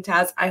of Team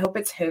Taz. I hope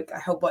it's Hook. I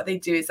hope what they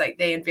do is like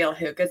they unveil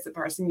Hook as the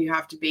person you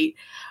have to beat.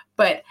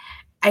 But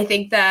I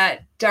think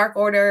that Dark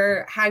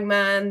Order,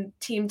 Hangman,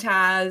 Team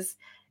Taz,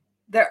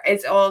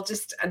 it's all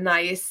just a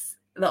nice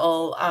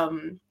little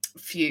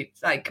feud,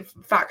 like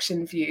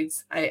faction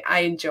feuds.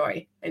 I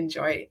enjoy, and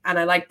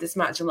I like this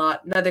match a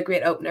lot. Another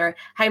great opener.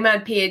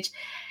 Hangman Page,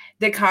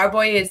 the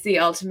Cowboy, is the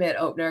ultimate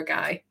opener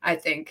guy, I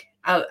think.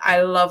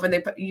 I love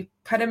when you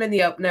put him in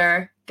the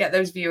opener, get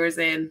those viewers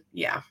in.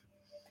 Yeah.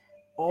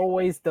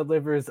 Always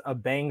delivers a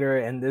banger,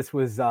 and this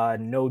was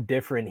no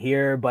different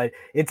here. But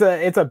it's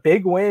a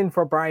big win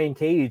for Brian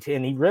Cage,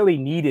 and he really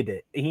needed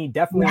it. He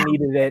definitely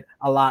needed it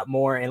a lot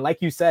more. And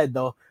like you said,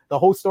 though, the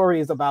whole story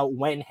is about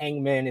when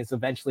Hangman is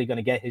eventually going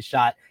to get his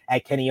shot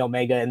at Kenny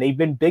Omega, and they've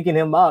been bigging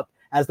him up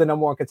as the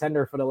number one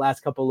contender for the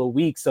last couple of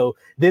weeks. So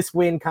this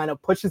win kind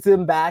of pushes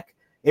him back.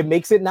 It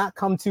makes it not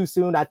come too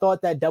soon. I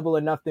thought that Double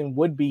or Nothing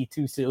would be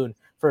too soon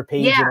for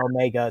Page and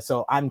Omega,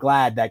 so I'm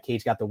glad that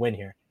Cage got the win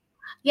here.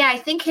 Yeah, I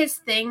think his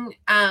thing,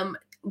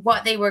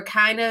 what they were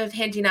kind of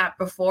hinting at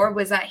before,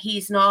 was that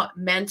he's not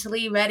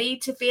mentally ready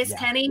to face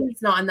Kenny.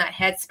 He's not in that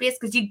headspace,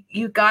 because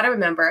you got to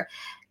remember,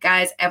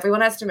 guys,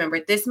 everyone has to remember,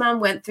 this man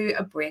went through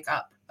a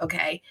breakup,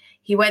 okay?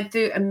 He went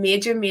through a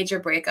major, major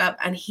breakup,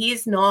 and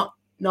he's not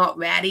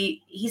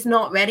ready. He's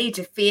not ready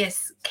to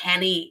face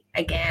Kenny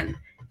again.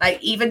 Like,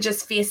 even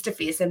just face to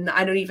face, and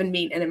I don't even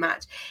mean in a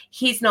match.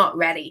 He's not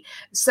ready.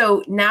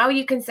 So now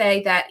you can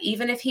say that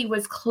even if he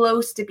was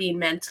close to being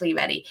mentally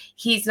ready,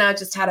 he's now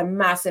just had a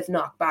massive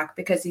knockback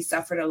because he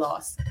suffered a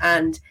loss.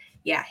 And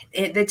yeah,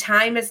 the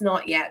time is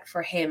not yet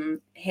for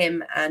him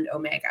and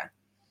Omega.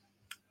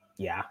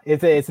 Yeah,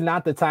 it's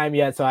not the time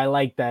yet. So I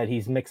like that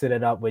he's mixing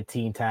it up with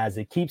Team Taz.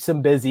 It keeps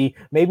him busy.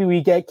 Maybe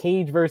we get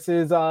Cage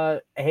versus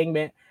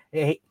Hangman,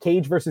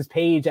 Cage versus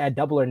Page at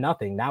Double or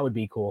Nothing. That would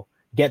be cool.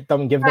 Give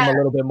them a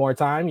little bit more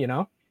time,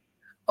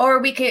 Or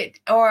we could,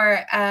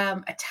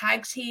 a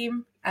tag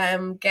team.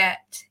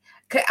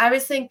 I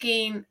was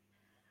thinking,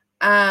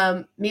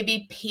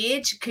 maybe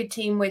Page could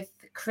team with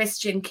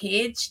Christian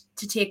Cage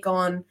to take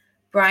on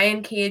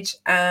Brian Cage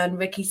and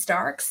Ricky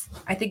Starks.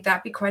 I think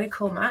that'd be quite a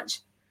cool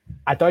match.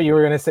 I thought you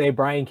were gonna say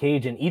Brian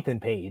Cage and Ethan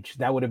Page.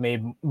 That would have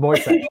made more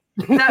sense.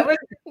 That would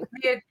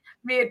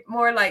made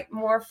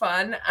more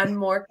fun and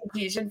more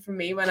confusion for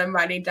me when I'm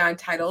writing down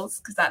titles,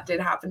 because that did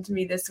happen to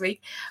me this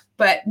week.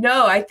 But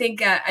no, I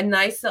think a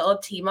nice little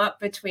team up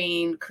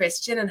between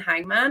Christian and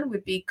Hangman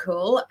would be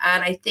cool.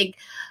 And I think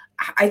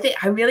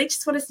I really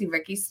just want to see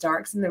Ricky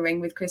Starks in the ring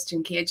with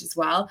Christian Cage as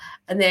well,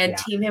 and then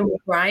team him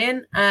with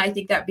Brian. I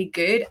think that'd be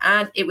good,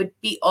 and it would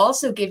be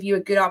also give you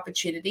a good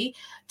opportunity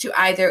to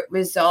either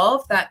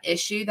resolve that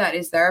issue that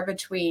is there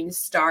between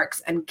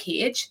Starks and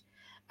Cage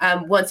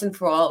once and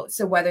for all.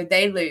 So whether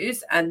they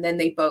lose and then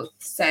they both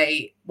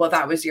say, well,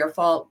 that was your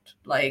fault,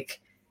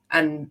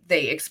 and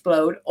they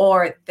explode,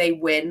 or they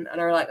win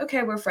and are like,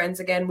 okay, we're friends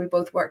again. We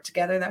both work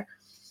together there.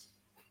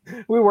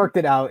 We worked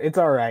it out. It's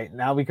all right.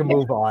 Now we can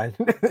move on.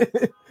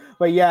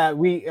 But yeah,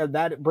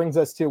 that brings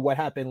us to what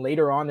happened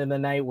later on in the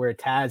night, where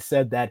Taz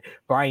said that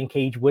Brian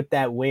Cage, with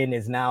that win,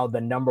 is now the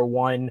number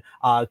one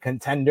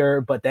contender.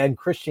 But then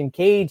Christian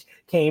Cage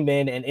came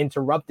in and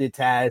interrupted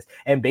Taz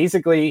and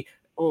basically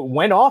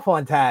went off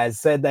on Taz,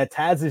 said that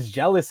Taz is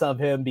jealous of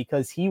him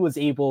because he was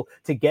able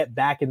to get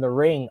back in the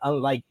ring,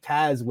 unlike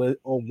Taz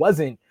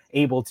wasn't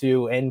able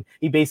to. And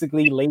he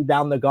basically laid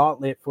down the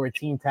gauntlet for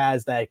Team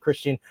Taz that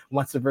Christian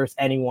wants to verse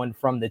anyone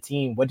from the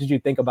team. What did you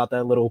think about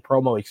that little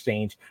promo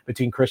exchange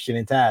between Christian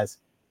and Taz?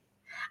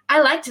 I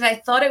liked it. I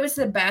thought it was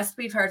the best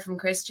we've heard from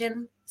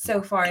Christian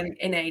so far in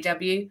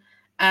AEW.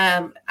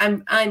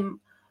 I'm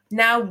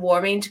now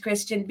warming to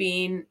Christian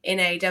being in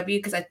AEW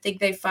because I think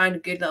they found a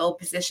good little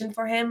position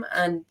for him,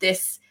 and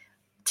this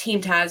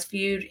Team Taz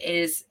feud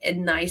is a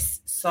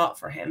nice slot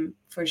for him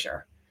for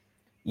sure.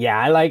 Yeah,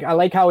 I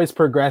like how it's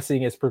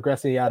progressing. It's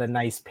progressing at a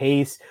nice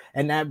pace.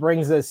 And that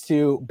brings us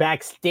to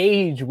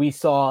backstage. We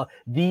saw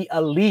the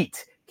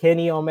Elite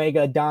Kenny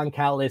Omega, Don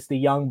Callis, the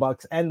Young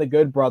Bucks, and the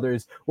Good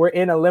Brothers were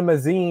in a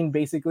limousine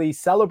basically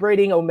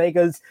celebrating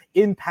Omega's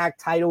Impact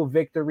title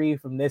victory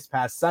from this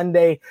past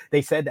Sunday.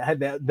 They said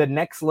that the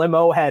next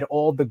limo had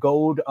all the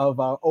gold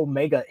of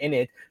Omega in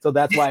it, so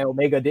that's why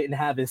Omega didn't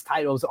have his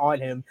titles on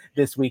him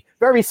this week.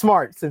 Very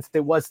smart, since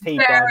it was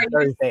taped on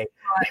Thursday.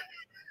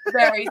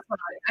 Very smart.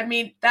 I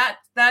mean, that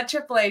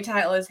AAA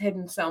title is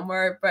hidden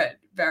somewhere, but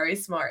very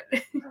smart.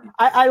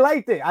 I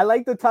liked it. I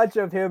liked the touch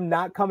of him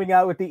not coming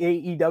out with the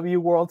AEW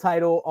world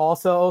title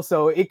also.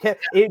 So it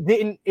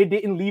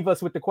didn't leave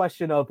us with the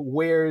question of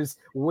where's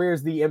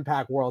the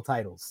Impact world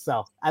titles.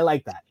 So I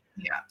like that.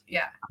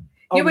 Yeah.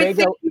 You would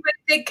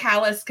think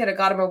Callis could have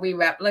got him a wee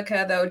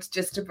replica though,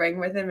 just to bring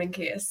with him in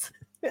case.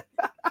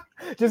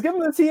 Just give him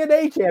the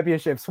TNA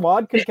championship.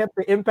 Swad could have kept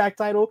the Impact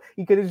title.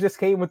 He could have just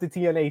came with the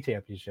TNA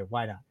championship.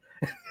 Why not?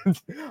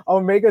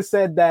 Omega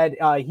said that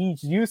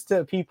he's used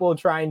to people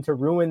trying to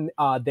ruin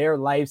their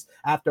lives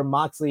after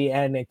Moxley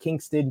and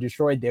Kingston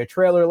destroyed their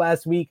trailer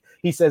last week.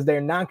 He says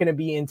they're not going to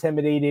be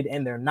intimidated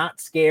and they're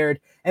not scared.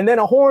 And then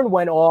a horn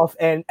went off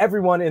and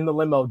everyone in the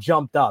limo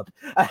jumped up.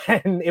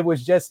 And it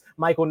was just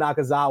Michael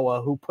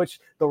Nakazawa who pushed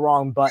the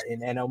wrong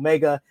button. And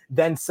Omega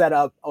then set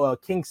up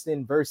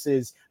Kingston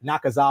versus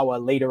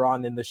Nakazawa later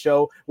on in the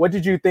show. What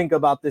did you think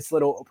about this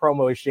little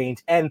promo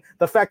exchange and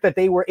the fact that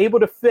they were able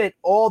to fit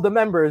all the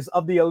members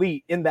of the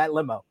Elite in that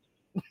limo?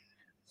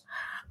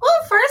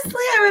 Well, firstly,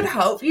 I would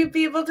hope you'd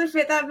be able to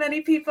fit that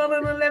many people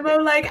in a limo.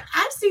 Like,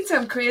 I've seen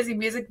some crazy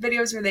music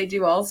videos where they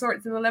do all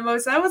sorts in the limo,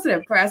 so I wasn't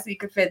impressed you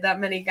could fit that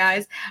many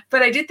guys.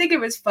 But I did think it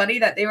was funny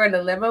that they were in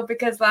a limo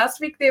because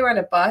last week they were in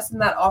a bus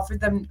and that offered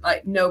them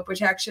like no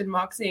protection.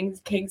 Moxley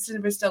and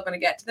Kingston were still going to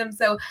get to them.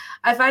 So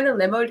I find a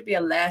limo to be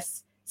a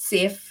less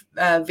safe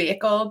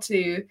vehicle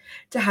to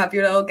have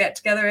your little get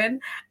together in.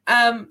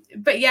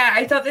 But yeah,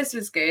 I thought this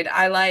was good.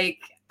 I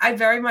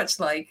very much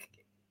like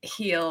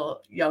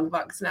heel Young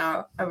Bucks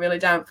now. I'm really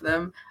down for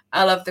them.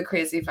 I love the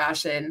crazy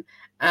fashion,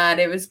 and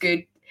it was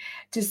good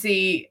to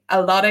see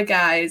a lot of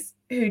guys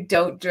who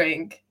don't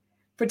drink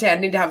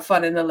pretending to have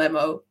fun in the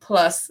limo,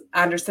 plus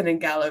Anderson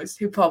and Gallows,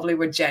 who probably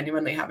were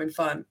genuinely having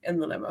fun in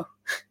the limo.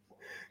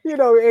 You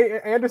know,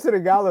 Anderson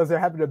and Gallows are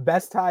having the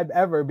best time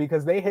ever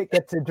because they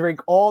get to drink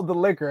all the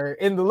liquor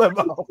in the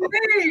limo.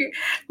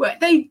 Well,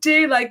 they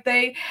do. Like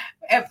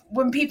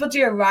when people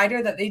do a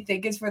rider that they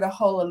think is for the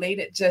whole Elite,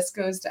 it just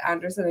goes to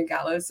Anderson and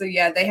Gallows. So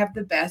yeah, they have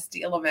the best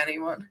deal of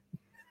anyone.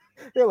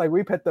 They're like,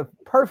 we picked the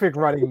perfect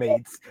running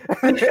mates.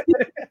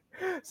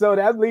 So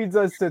that leads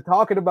us to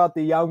talking about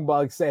the Young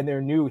Bucks and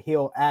their new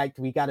heel act.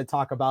 We got to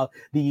talk about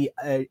the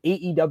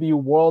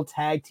AEW World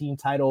Tag Team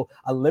Title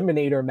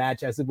Eliminator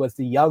match, as it was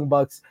the Young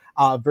Bucks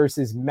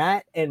versus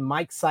Matt and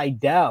Mike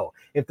Seidel.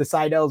 If the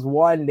Seidels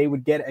won, they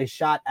would get a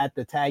shot at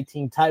the tag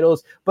team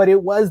titles, but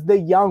it was the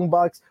Young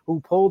Bucks who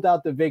pulled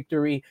out the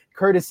victory,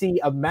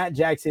 courtesy of Matt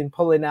Jackson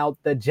pulling out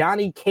the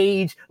Johnny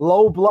Cage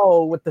low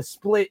blow with the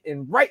split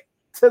and right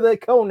to the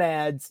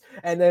gonads,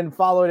 and then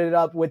followed it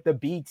up with the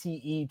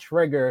BTE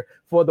trigger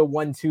for the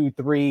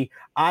 1-2-3.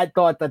 I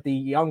thought that the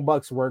Young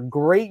Bucks were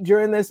great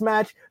during this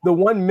match. The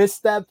one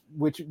misstep,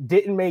 which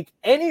didn't make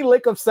any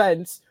lick of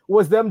sense,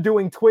 was them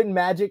doing twin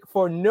magic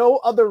for no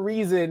other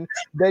reason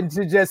than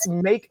to just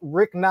make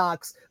Rick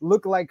Knox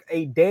look like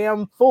a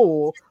damn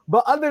fool.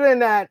 But other than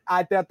that,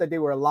 I thought that they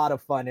were a lot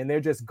of fun, and they're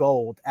just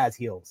gold as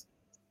heels.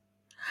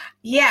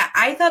 Yeah,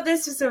 I thought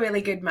this was a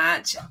really good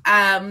match.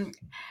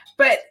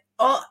 But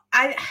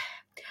I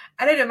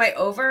don't know, my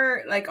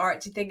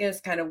overarching thing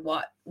is kind of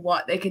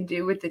what they can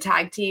do with the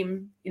tag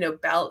team,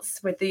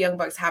 belts with the Young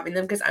Bucks having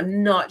them, because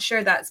I'm not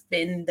sure that's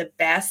been the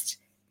best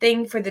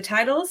thing for the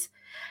titles.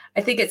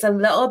 I think it's a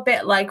little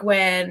bit like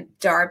when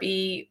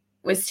Darby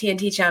was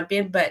TNT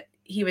champion, but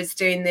he was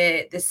doing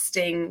the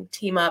Sting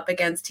team up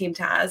against Team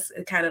Taz.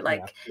 It kind of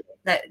like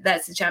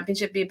that's the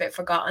championship be a bit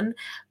forgotten.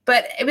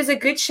 But it was a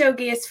good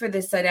showcase for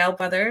the Seidel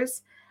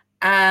brothers.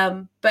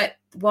 But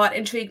what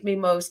intrigued me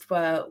most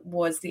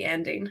was the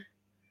ending.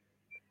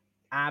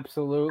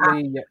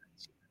 Absolutely.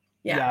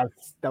 Yeah.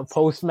 The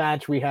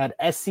post-match, we had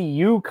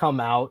SCU come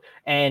out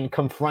and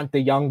confront the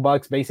Young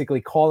Bucks, basically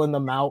calling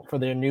them out for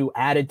their new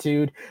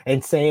attitude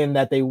and saying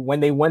that when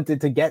they wanted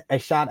to get a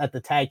shot at the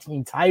tag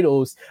team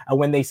titles,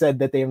 when they said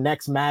that their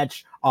next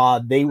match,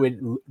 they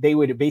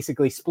would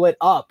basically split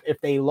up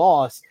if they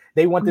lost.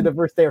 They wanted to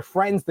verse their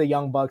friends, the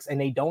Young Bucks, and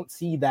they don't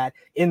see that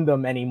in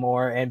them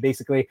anymore. And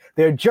basically,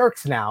 they're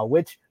jerks now,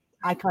 which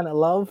I kind of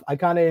love, I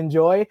kind of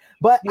enjoy.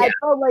 But I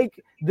felt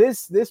like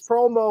this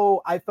promo,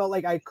 I felt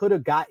like I could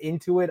have got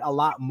into it a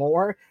lot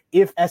more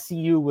if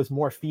SCU was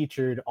more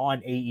featured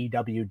on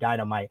AEW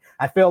Dynamite.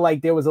 I feel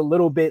like there was a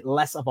little bit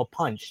less of a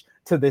punch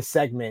to this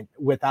segment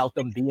without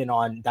them being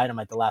on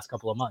Dynamite the last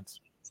couple of months.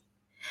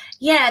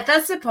 Yeah,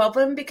 that's the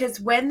problem,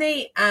 because when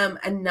they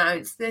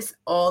announced this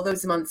all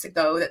those months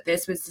ago, that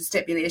this was the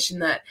stipulation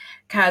that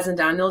Kaz and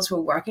Daniels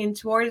were working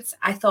towards,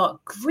 I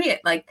thought,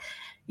 great, like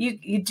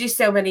you do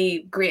so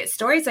many great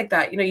stories like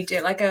that. You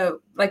do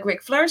like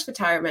Ric Flair's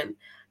retirement,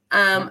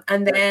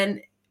 and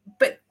then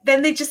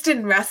they just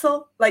didn't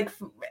wrestle. Like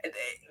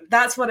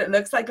that's what it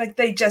looks like. Like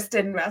they just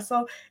didn't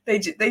wrestle.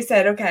 They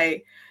said,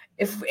 okay,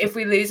 if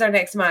we lose our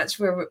next match,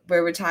 we're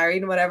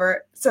retiring,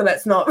 whatever. So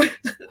let's not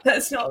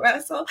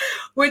wrestle,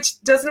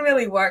 which doesn't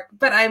really work.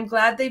 But I'm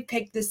glad they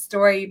picked this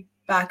story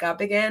back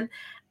up again.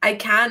 I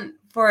can't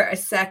for a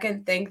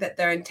second think that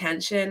their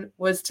intention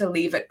was to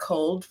leave it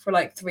cold for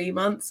like 3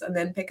 months and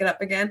then pick it up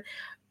again.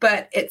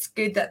 But it's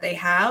good that they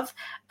have.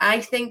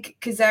 I think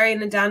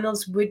Kazarian and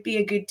Daniels would be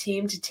a good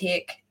team to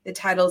take the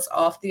titles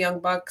off the Young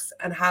Bucks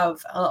and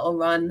have a little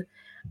run.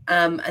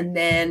 And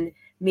then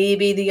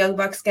maybe the Young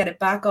Bucks get it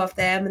back off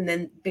them and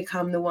then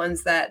become the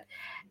ones that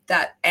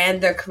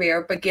end their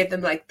career, but give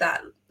them like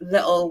that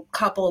little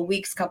couple of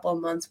weeks, couple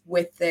of months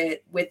with the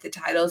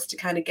titles to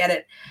kind of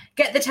get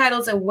the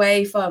titles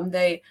away from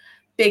the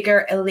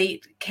bigger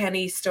Elite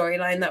Kenny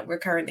storyline that we're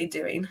currently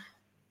doing.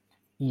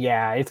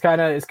 Yeah, it's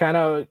kind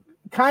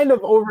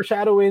of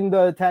overshadowing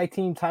the tag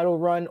team title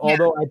run,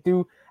 although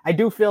I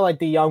do feel like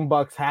the Young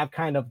Bucks have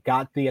kind of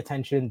got the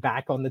attention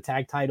back on the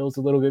tag titles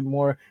a little bit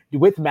more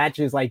with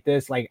matches like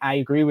this. Like, I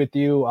agree with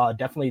you.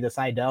 Definitely the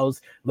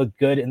Seidels looked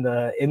good in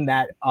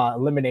that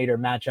eliminator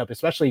matchup,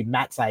 especially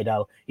Matt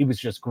Seidel. He was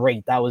just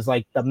great. That was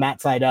like the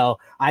Matt Seidel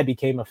I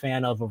became a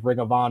fan of Ring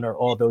of Honor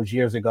all those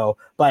years ago.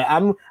 But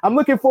I'm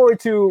looking forward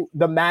to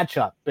the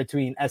matchup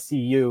between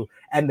SCU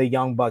and the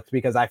Young Bucks,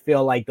 because I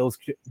feel like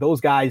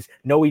those guys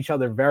know each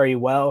other very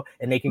well,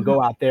 and they can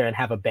go out there and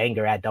have a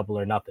banger at Double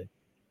or Nothing.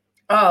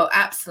 Oh,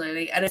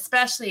 absolutely. And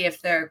especially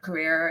if their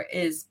career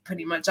is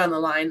pretty much on the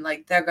line,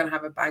 like they're going to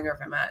have a banger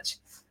of a match.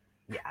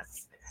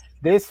 Yes.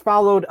 This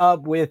followed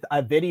up with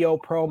a video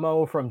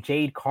promo from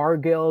Jade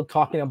Cargill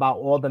talking about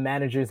all the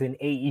managers in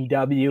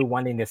AEW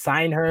wanting to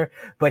sign her,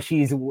 but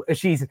she's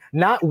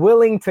not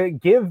willing to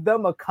give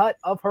them a cut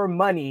of her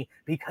money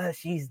because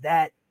she's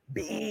that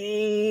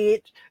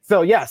bitch.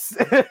 So yes,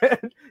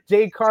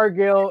 Jade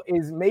Cargill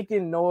is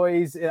making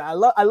noise. I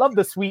love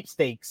the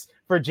sweepstakes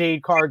for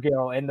Jade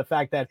Cargill and the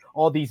fact that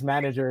all these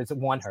managers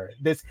want her.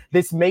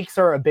 This makes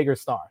her a bigger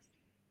star.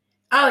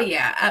 Oh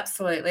yeah,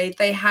 absolutely.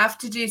 They have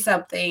to do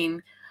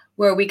something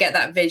where we get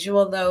that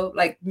visual though,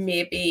 like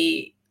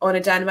maybe on a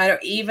Dynamite or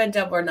even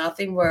Double or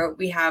Nothing, where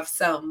we have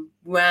some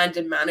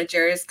random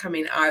managers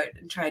coming out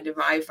and trying to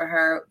vie for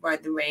her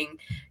around the ring.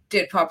 Do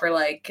it proper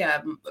like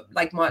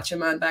Macho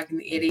Man back in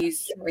the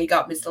 80s where he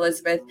got Miss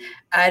Elizabeth.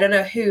 I don't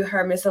know who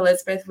her Miss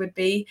Elizabeth would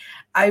be.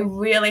 I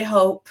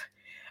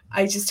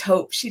just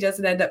hope she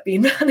doesn't end up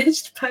being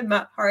managed by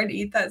Matt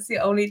Hardy. That's the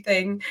only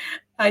thing.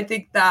 I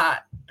think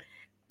that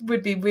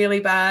would be really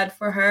bad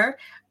for her.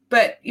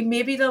 But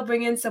maybe they'll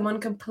bring in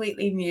someone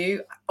completely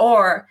new,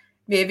 or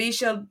maybe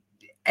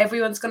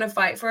everyone's going to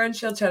fight for her and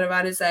she'll turn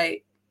around and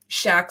say,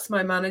 Shaq's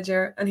my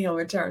manager, and he'll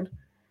return.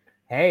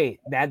 Hey,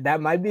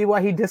 that might be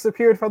why he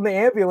disappeared from the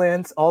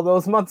ambulance all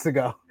those months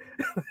ago.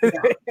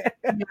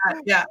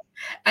 Yeah.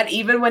 And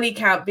even when he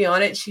can't be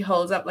on it, she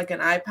holds up like an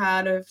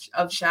iPad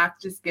of Shaq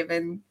just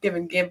giving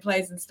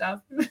gameplays and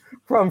stuff.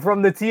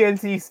 From the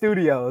TNT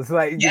studios,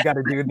 like, you got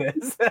to do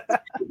this.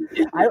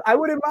 I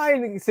wouldn't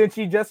mind, since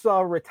she just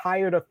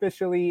retired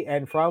officially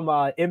and from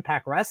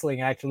Impact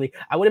Wrestling, actually,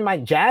 I wouldn't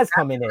mind Jazz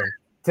coming in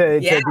to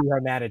be her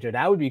manager.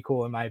 That would be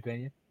cool, in my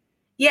opinion.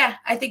 Yeah,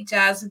 I think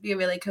Jazz would be a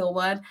really cool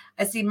one.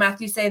 I see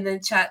Matthew saying in the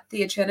chat,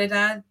 Thea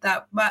Trinidad.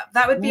 That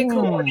would be a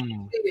cool one to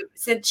do.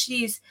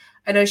 Since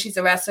I know she's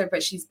a wrestler,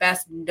 but she's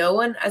best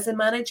known as a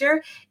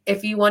manager.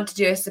 If you want to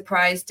do a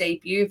surprise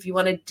debut, if you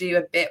want to do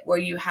a bit where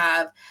you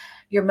have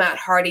your Matt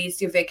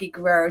Hardys, your Vicky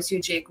Guerreros, your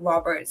Jake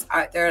Roberts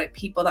out there, like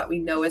people that we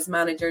know as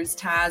managers,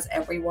 Taz,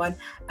 everyone,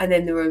 and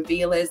then the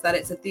reveal is that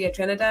it's a Thea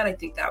Trinidad, I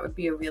think that would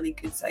be a really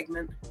good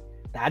segment.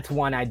 That's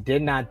one I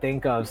did not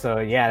think of. So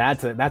yeah,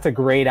 that's a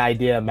great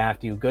idea,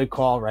 Matthew. Good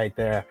call right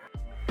there.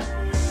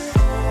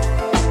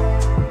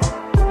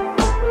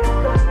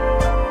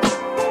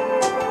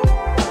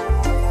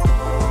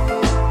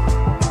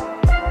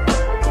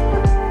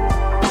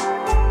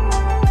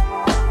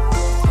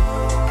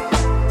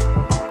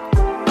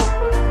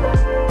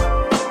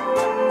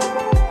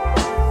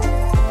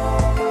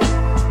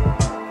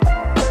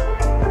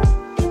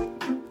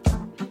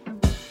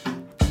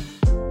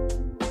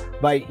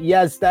 But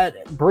yes,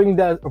 that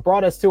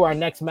brought us to our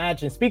next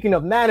match. And speaking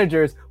of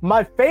managers,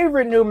 my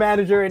favorite new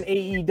manager in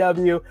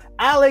AEW,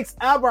 Alex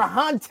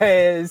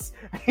Abrahantes.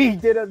 He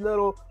did a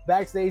little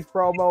backstage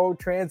promo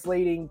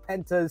translating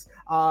Penta's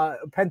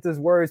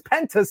words.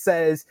 Penta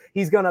says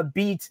he's gonna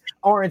beat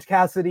Orange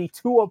Cassidy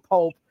to a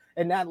pulp,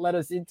 and that led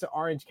us into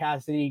Orange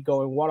Cassidy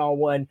going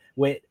one-on-one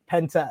with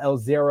Penta El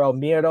Zero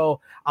Miedo.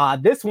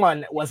 This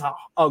one was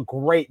a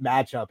great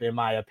matchup, in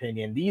my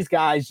opinion. These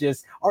guys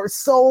just are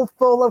so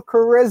full of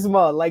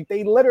charisma. Like,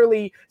 they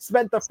literally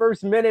spent the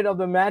first minute of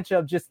the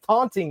matchup just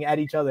taunting at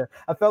each other.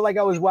 I felt like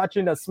I was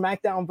watching a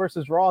SmackDown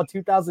versus Raw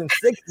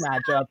 2006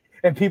 matchup,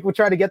 and people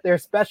try to get their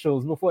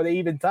specials before they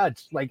even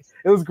touch. Like,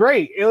 it was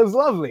great. It was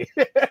lovely.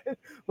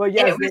 But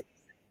yes.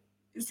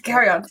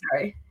 Carry on,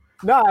 sorry.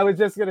 No, I was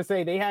just gonna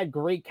say they had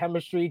great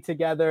chemistry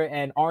together,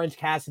 and Orange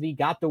Cassidy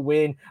got the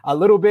win. A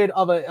little bit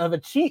of a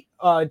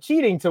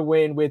cheating to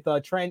win with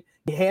Trent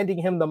handing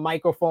him the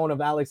microphone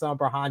of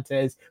Alexandre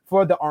Barrantes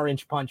for the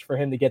Orange Punch for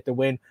him to get the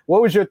win.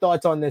 What was your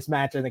thoughts on this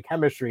match and the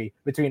chemistry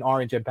between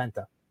Orange and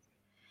Penta?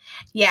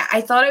 Yeah,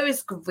 I thought it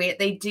was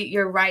great.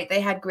 You're right.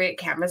 They had great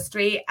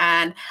chemistry.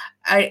 And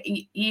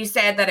you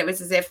said that it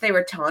was as if they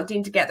were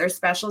taunting to get their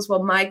specials.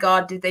 Well, my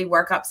God, did they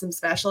work up some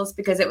specials,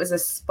 because it was a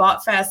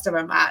spot fest of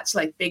a match,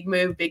 like big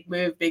move, big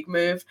move, big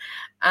move.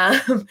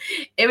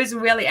 It was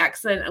really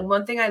excellent. And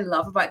one thing I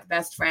love about the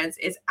Best Friends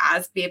is,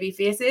 as baby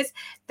faces,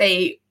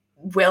 they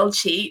will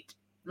cheat.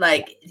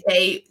 Like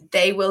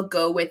they will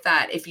go with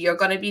that. If you're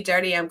going to be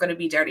dirty, I'm going to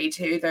be dirty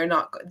too. They're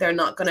not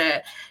going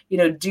to,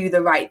 do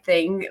the right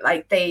thing.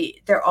 Like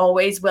they're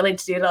always willing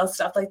to do little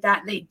stuff like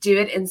that. And they do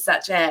it in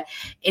such a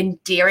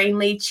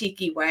endearingly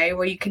cheeky way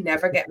where you can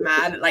never get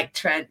mad at, like,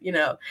 Trent,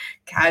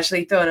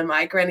 casually throwing a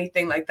mic or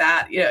anything like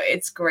that.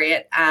 It's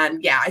great.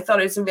 And yeah, I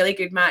thought it was a really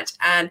good match.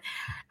 And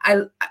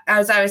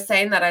as I was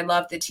saying that I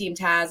love the Team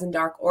Taz and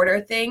Dark Order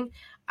thing,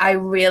 I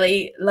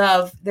really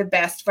love the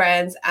Best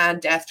Friends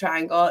and Death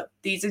Triangle.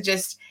 These are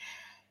just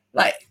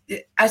like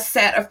a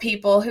set of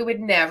people who would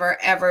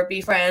never, ever be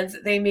friends.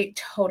 They make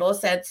total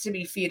sense to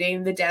be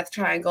feuding. The Death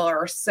Triangle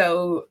are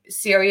so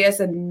serious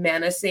and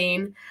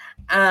menacing.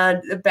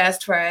 And the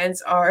Best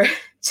Friends are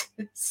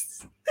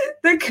just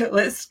the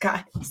coolest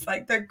guys.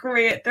 Like, they're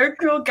great. They're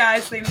cool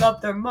guys. They love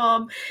their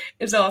mom.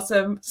 It's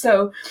awesome.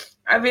 So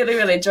I really,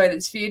 really enjoyed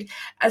this feud.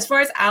 As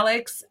far as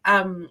Alex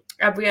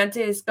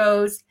Abrahantes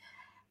goes,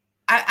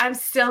 I'm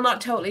still not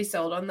totally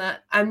sold on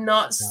that. I'm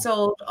not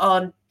sold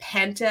on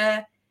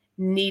Penta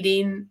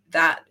needing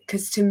that,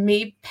 because to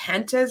me,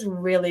 Penta's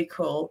really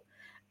cool.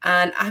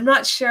 And I'm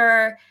not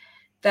sure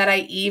that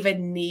I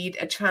even need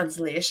a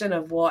translation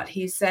of what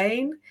he's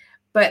saying,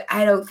 but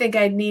I don't think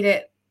I need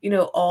it,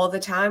 all the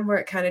time, where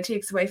it kind of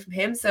takes away from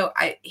him. So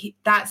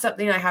that's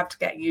something I have to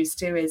get used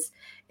to is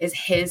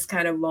his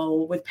kind of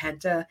role with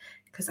Penta.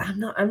 Because I'm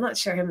not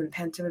sure him and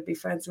Penta would be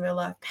friends in real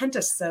life.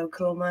 Penta's so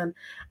cool, man.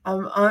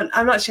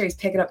 I'm not sure he's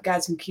picking up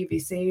guys from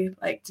QVC,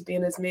 like, to be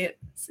in his mate.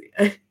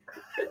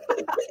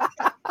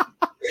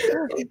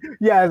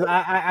 Yes,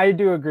 I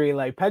do agree.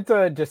 Like,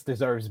 Penta just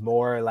deserves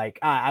more. Like,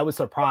 I was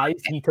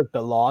surprised he took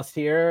the loss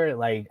here.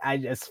 Like, I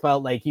just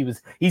felt like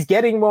he's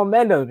getting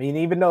momentum. And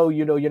even though,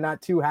 you're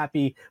not too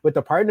happy with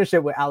the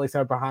partnership with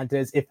Alexandre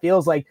Barrantes, it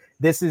feels like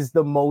this is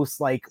the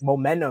most, like,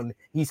 momentum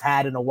he's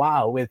had in a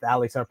while with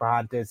Alexandre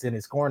Barrantes in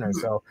his corner.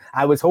 So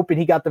I was hoping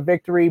he got the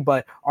victory,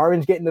 but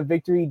Orange getting the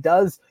victory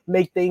does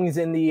make things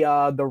in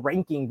the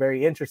ranking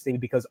very interesting,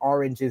 because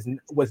Orange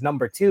was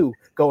number 2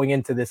 going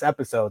into this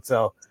episode.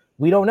 So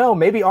we don't know.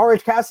 Maybe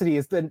Orange Cassidy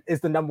is the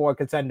number 1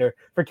 contender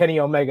for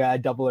Kenny Omega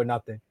at Double or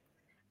Nothing.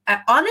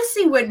 I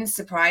honestly wouldn't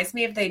surprise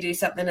me if they do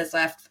something as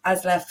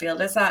left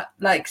field as that.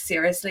 Like,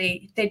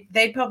 seriously,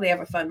 they'd probably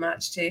have a fun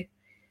match too.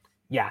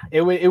 Yeah,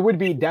 it would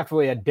be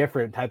definitely a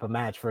different type of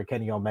match for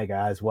Kenny Omega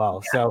as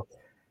well. Yeah. So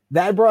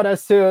that brought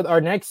us to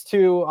our next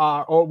two,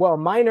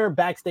 minor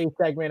backstage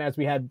segment, as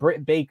we had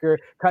Britt Baker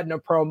cutting a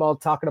promo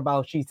talking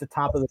about she's the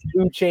top of the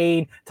food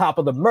chain, top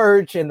of the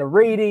merch and the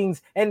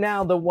ratings, and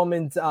now the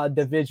women's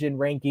division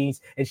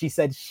rankings. And she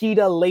said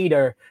Sheeta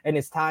later, and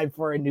it's time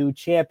for a new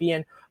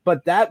champion.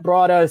 But that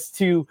brought us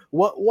to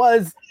what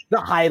was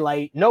the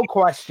highlight, no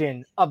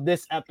question, of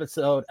this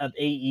episode of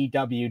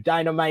AEW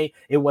Dynamite.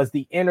 It was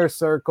the Inner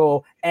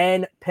Circle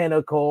and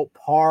Pinnacle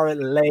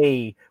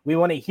parlay. We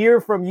want to hear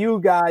from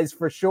you guys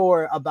for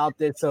sure about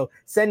this. So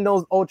send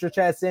those Ultra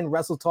Chats in,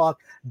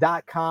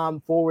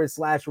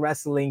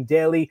 WrestleTalk.com/wrestling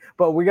daily.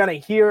 But we're going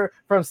to hear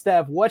from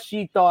Steph what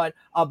she thought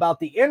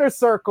about the Inner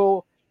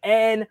Circle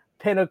and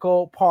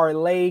Pinnacle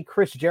parlay.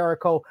 Chris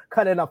Jericho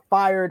cutting a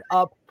fired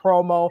up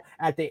promo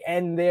at the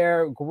end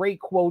there. Great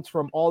quotes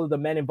from all of the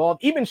men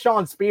involved. Even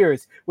Shawn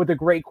Spears with a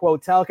great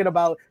quote talking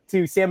about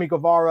to Sammy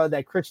Guevara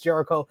that Chris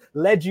Jericho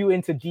led you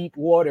into deep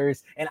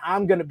waters, and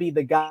I'm going to be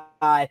the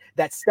guy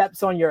that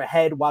steps on your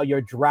head while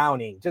you're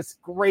drowning.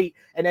 Just great.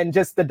 And then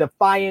just the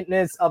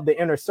defiantness of the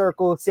Inner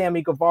Circle.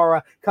 Sammy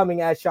Guevara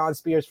coming at Shawn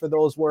Spears for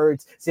those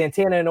words.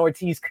 Santana and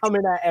Ortiz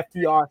coming at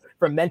FTR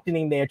for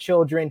mentioning their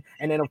children.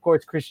 And then, of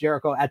course, Chris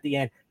Jericho at the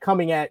end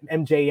coming at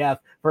MJF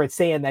for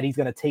saying that he's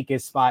going to take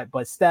his spot.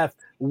 But Steph,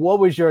 what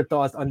was your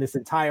thoughts on this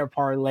entire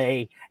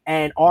parlay?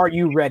 And are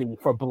you ready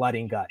for Blood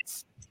and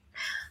Guts?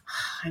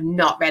 I'm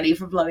not ready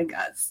for Blood and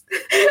Guts.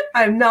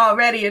 I'm not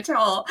ready at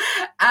all.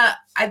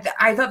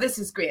 I thought this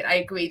was great. I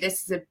agree.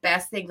 This is the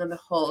best thing on the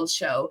whole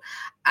show.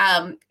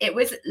 It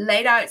was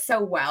laid out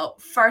so well.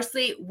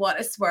 Firstly, what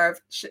a swerve,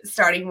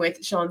 starting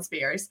with Shawn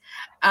Spears.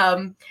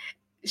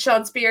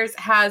 Shawn Spears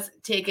has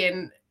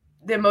taken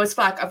the most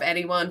flack of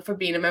anyone for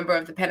being a member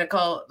of the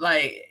Pinnacle.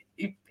 Like,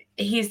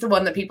 he's the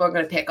one that people are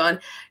going to pick on.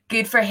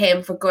 Good for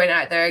him for going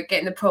out there,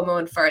 getting the promo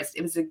in first.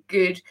 It was a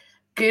good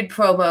good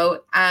promo.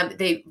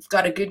 They've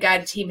got a good guy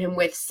to team him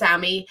with,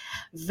 Sammy.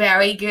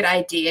 Very good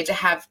idea to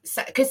have,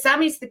 because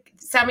Sammy's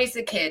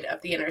the kid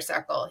of the Inner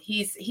Circle.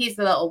 He's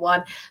the little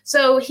one,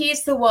 so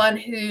he's the one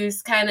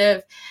whose kind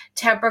of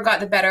temper got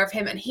the better of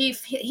him, and he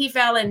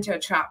fell into a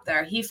trap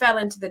there. He fell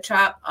into the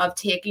trap of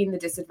taking the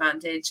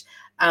disadvantage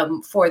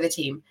for the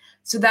team.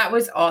 So that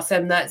was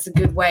awesome. That's a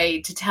good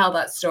way to tell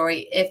that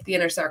story if the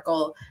Inner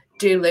Circle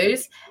do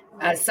lose.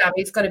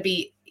 Sammy's going to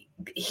be,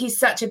 he's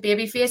such a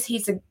baby face.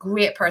 He's a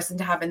great person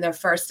to have in there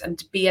first and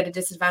to be at a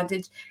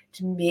disadvantage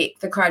to make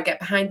the crowd get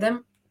behind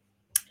them.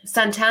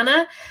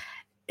 Santana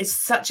is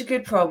such a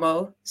good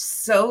promo.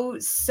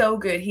 So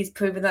good. He's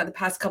proven that the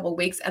past couple of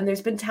weeks. And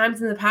there's been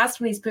times in the past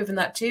when he's proven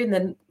that too. And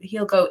then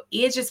he'll go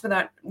ages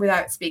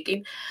without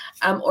speaking.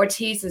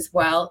 Ortiz as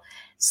well.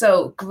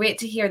 So great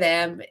to hear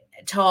them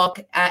talk.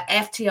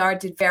 FTR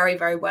did very,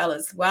 very well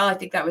as well. I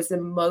think that was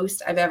the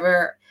most I've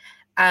ever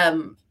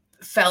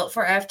felt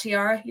for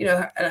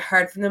FTR,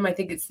 heard from them. I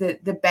think it's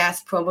the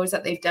best promos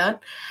that they've done.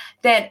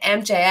 Then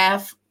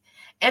MJF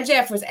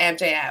was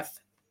MJF.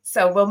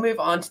 So we'll move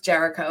on to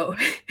Jericho,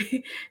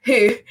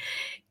 who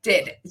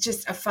did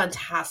just a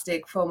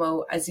fantastic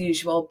promo as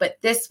usual. But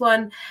this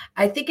one,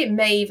 I think it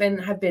may even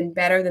have been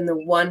better than the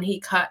one he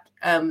cut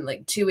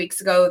like 2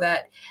 weeks ago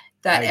that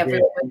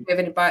everyone was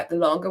raving about, the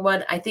longer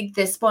one. I think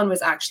this one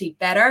was actually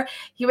better.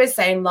 He was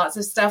saying lots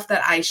of stuff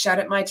that I shut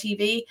at my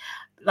TV,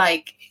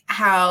 like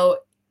how,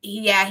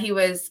 he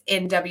was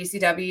in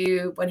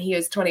WCW when he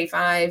was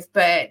 25,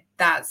 but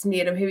that's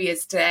made him who he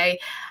is today.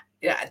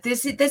 Yeah,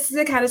 this is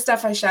the kind of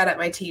stuff I shout at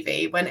my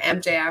TV when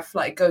MJF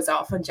like goes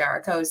off on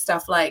Jericho.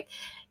 Stuff like,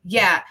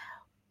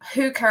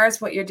 who cares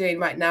what you're doing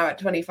right now at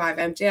 25,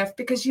 MJF?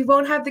 Because you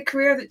won't have the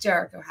career that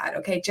Jericho had.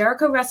 Okay,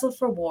 Jericho wrestled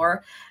for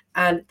War,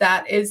 and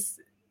that is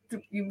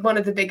one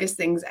of the biggest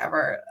things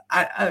ever.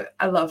 I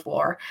love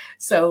War,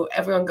 so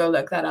everyone go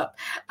look that up.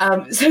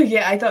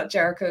 I thought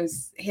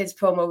his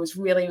promo was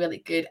really, really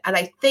good, and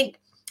I think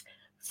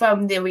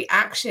from the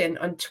reaction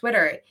on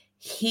Twitter,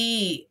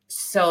 he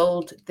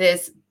sold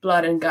this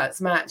blood and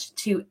guts match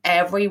to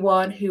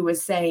everyone who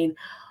was saying,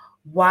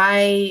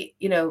 why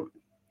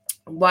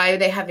are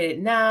they having it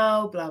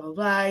now? Blah, blah,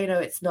 blah.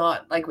 It's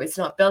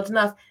not built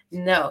enough.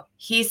 No,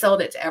 he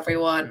sold it to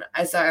everyone.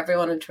 I saw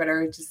everyone on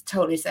Twitter just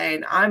totally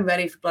saying, I'm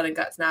ready for blood and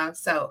guts now.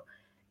 So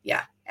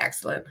yeah,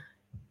 excellent.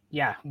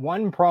 Yeah.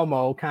 One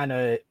promo, kind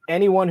of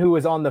anyone who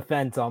was on the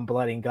fence on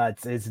blood and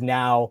guts is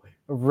now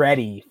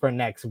ready for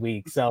next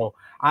week. So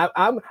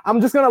I'm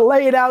just going to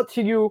lay it out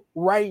to you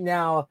right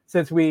now,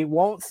 since we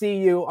won't see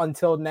you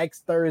until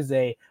next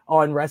Thursday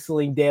on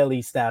Wrestling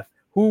Daily, Steph.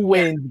 Who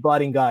wins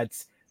blood and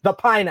guts? The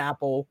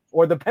Pineapple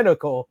or the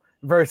Pinnacle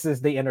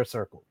versus the Inner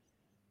Circle?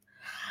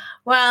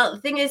 Well,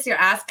 the thing is, you're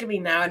asking me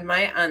now, and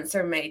my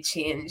answer may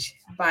change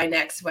by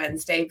next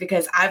Wednesday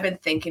because I've been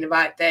thinking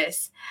about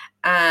this.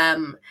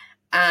 And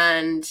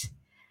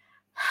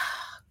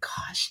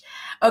gosh,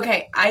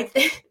 okay, I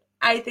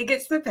think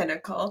it's the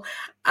Pinnacle,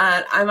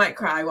 and I might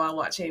cry while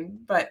watching,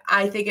 but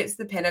I think it's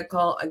the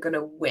Pinnacle are going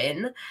to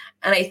win.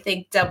 And I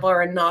think Double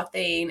or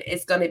Nothing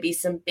is going to be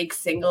some big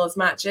singles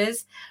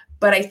matches,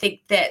 but I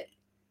think that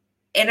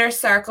Inner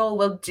Circle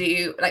will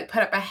put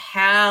up a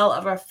hell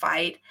of a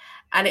fight,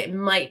 and it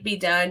might be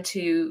down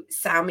to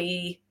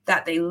Sammy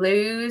that they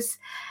lose.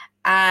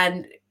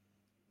 And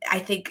I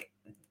think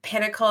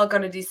Pinnacle are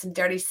going to do some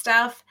dirty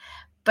stuff,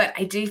 but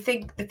I do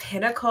think the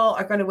Pinnacle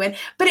are going to win.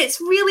 But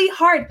it's really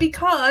hard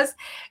because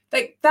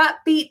that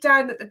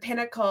beatdown that the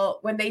Pinnacle,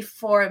 when they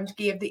formed,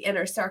 gave the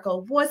Inner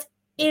Circle was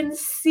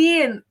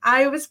insane.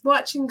 I was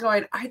watching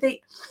going,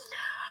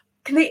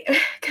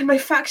 can my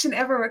faction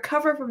ever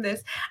recover from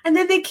this? And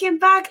then they came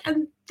back,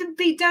 and the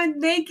beatdown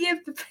they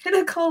gave the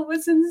Pinnacle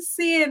was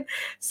insane.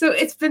 So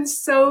it's been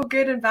so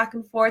good and back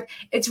and forth.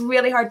 It's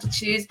really hard to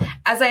choose.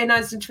 As I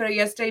announced on Twitter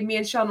yesterday, me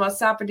and Sean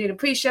Wassap are doing a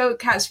pre-show.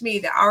 Catch me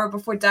the hour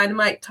before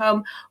Dynamite.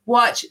 Come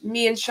watch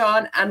me and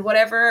Sean, and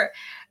whatever.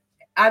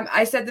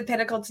 I said the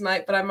Pinnacle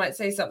tonight, but I might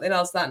say something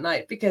else that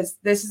night because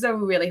this is a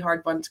really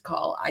hard one to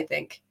call, I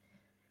think.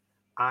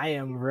 I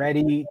am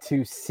ready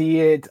to see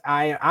it.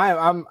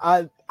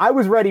 I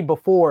was ready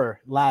before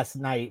last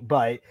night,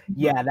 but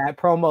yeah, that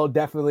promo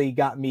definitely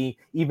got me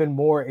even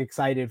more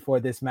excited for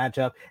this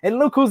matchup. And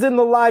look who's in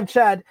the live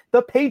chat,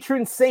 the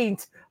patron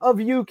saint of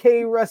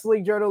UK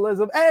wrestling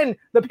journalism and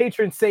the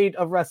patron saint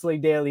of Wrestling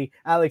Daily,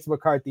 Alex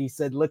McCarthy,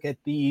 said, look at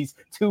these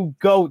two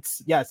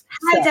goats. Yes.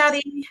 Hi,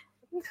 Daddy.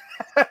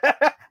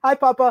 Hi,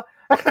 Papa.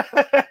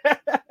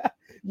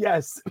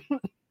 Yes.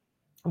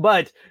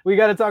 But we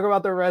got to talk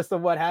about the rest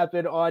of what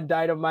happened on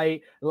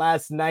Dynamite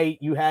last night.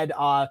 You had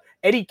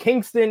Eddie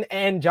Kingston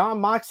and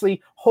Jon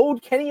Moxley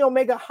hold Kenny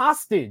Omega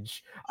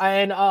hostage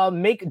and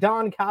make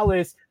Don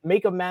Callis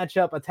make a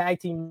matchup, a tag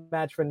team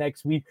match for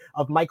next week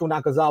of Michael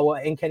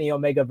Nakazawa and Kenny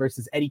Omega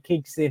versus Eddie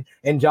Kingston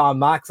and Jon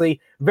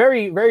Moxley.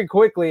 Very, very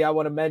quickly, I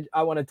want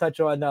to touch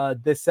on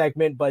this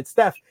segment. But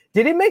Steph,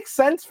 did it make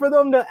sense for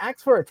them to ask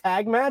for a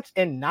tag match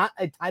and not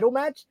a title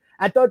match?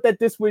 I thought that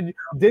this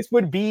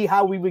would be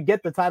how we would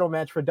get the title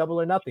match for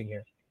Double or Nothing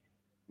here.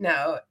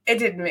 No, it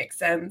didn't make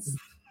sense.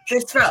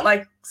 this felt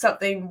like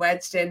something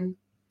wedged in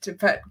to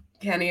put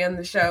Kenny on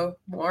the show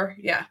more.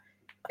 Yeah,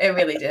 it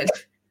really did.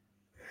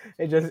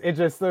 It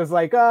just was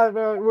like,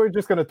 we're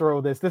just gonna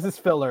throw this. This is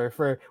filler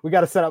we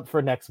got to set up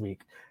for next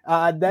week.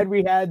 Then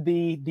we had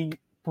the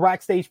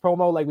backstage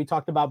promo like we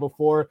talked about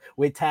before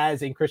with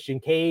Taz and Christian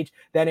Cage.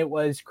 Then it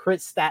was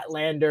Chris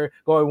Statlander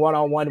going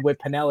one-on-one with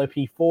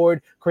Penelope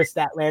Ford. Chris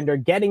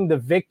Statlander getting the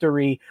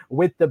victory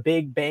with the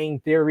Big Bang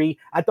Theory.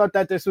 I thought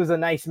that this was a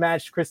nice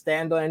match. Chris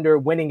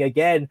Statlander winning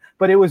again,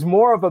 but it was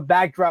more of a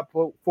backdrop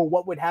for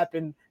what would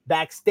happen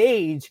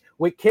backstage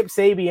with Kip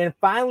Sabian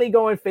finally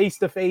going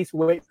face-to-face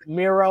with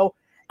Miro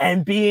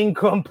and being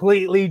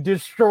completely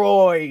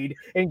destroyed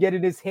and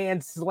getting his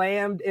hand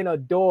slammed in a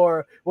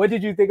door. What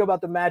did you think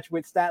about the match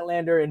with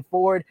Statlander and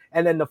Ford,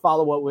 and then the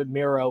follow-up with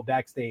Miro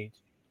backstage?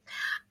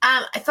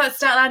 I thought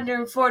Statlander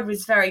and Ford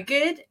was very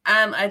good.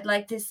 I'd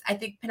like this. I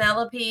think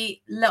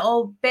Penelope,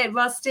 little bit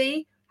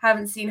rusty.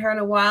 Haven't seen her in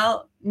a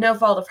while. No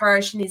fault of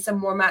hers. She needs some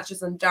more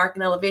matches on Dark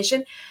and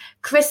Elevation.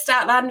 Chris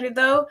Statlander,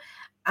 though,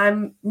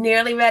 I'm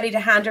nearly ready to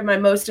hand her my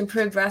Most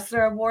Improved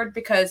Wrestler award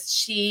because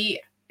she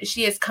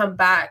has come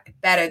back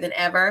better than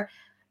ever.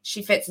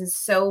 She fits in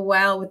so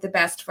well with the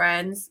Best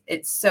Friends.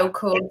 It's so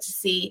cool to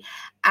see.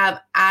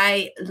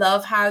 I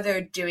love how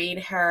they're doing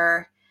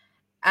her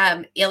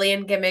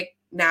alien gimmick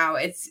now.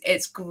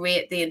 It's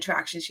great, the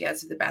interaction she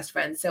has with the Best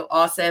Friends. So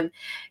awesome.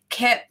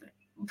 Kip,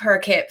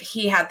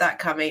 he had that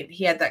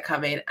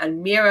coming.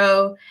 And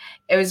Miro,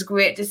 it was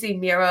great to see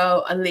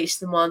Miro unleash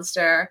the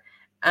monster.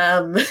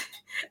 And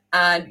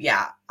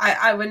yeah,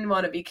 I wouldn't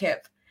want to be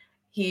Kip.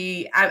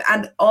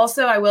 And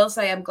also I will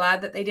say I'm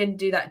glad that they didn't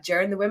do that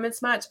during the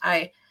women's match.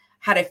 I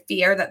had a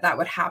fear that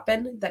would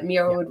happen, that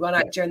Miro would run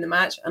out during the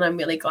match, and I'm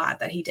really glad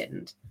that he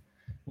didn't.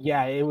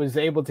 Yeah, it was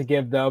able to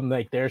give them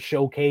like their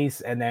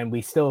showcase, and then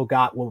we still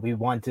got what we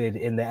wanted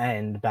in the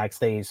end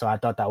backstage. So I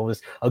thought that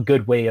was a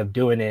good way of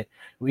doing it.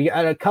 We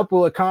got a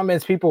couple of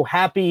comments, people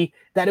happy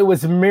that it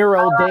was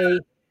Miro Day.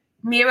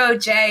 Miro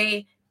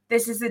J,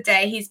 this is the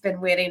day he's been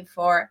waiting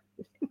for.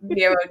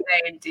 Miro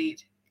J,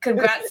 indeed.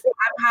 Congrats.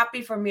 I'm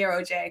happy for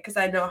Miro J because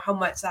I know how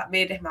much that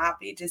made him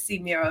happy to see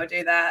Miro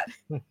do that.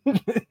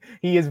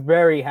 He is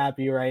very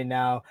happy right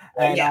now.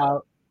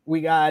 And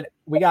we got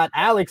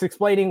Alex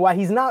explaining why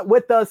he's not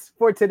with us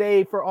for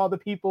today for all the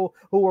people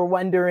who were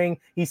wondering.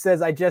 He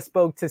says, I just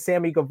spoke to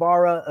Sammy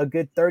Guevara, a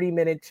good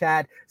 30-minute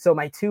chat. So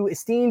my two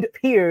esteemed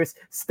peers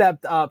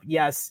stepped up.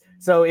 Yes.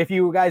 So if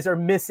you guys are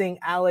missing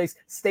Alex,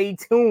 stay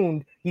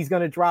tuned. He's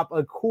going to drop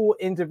a cool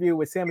interview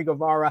with Sammy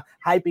Guevara,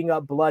 hyping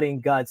up Blood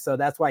and Guts. So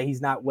that's why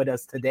he's not with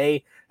us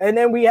today. And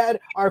then we had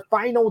our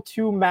final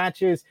two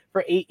matches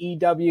for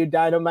AEW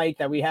Dynamite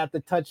that we have to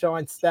touch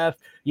on, Steph.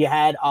 You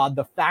had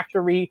the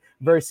Factory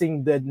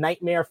versus the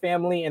Nightmare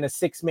Family in a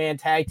 6-man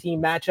tag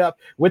team matchup,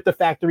 with the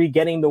Factory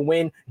getting the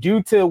win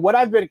due to what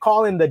I've been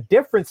calling the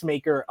difference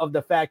maker of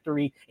the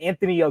Factory,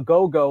 Anthony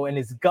Ogogo, and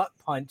his gut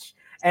punch.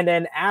 And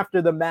then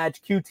after the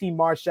match, QT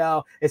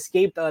Marshall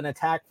escaped an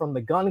attack from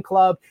the Gun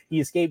Club. He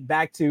escaped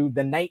back to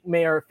the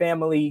Nightmare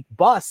Family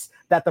bus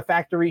that the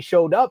Factory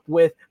showed up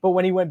with. But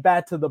when he went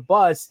back to the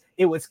bus,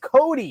 it was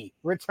Cody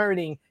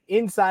returning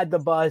inside the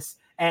bus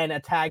and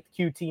attacked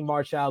QT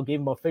Marshall,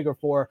 gave him a figure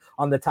 4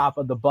 on the top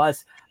of the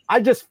bus. I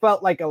just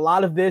felt like a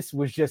lot of this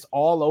was just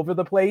all over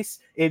the place.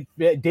 It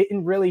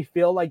didn't really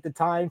feel like the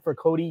time for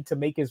Cody to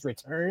make his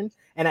return.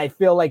 And I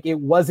feel like it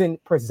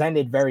wasn't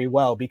presented very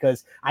well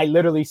because I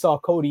literally saw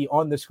Cody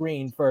on the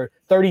screen for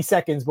 30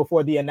 seconds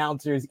before the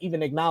announcers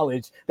even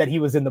acknowledged that he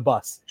was in the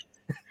bus.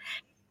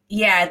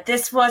 Yeah,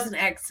 this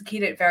wasn't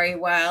executed very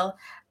well.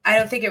 I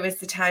don't think it was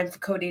the time for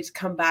Cody to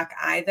come back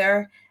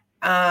either.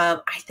 I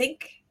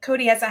think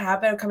Cody has a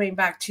habit of coming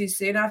back too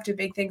soon after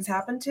big things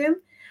happen to him.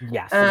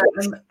 Yes,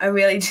 I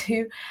really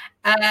do.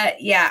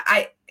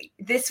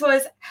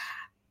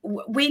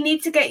 We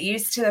need to get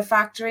used to the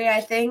Factory,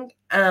 I think.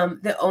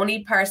 The only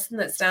person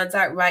that stands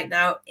out right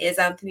now is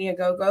Anthony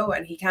Ogogo,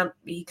 and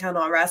he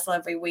cannot wrestle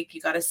every week. You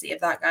got to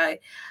save that guy.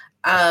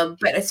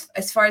 But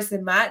as far as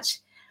the match,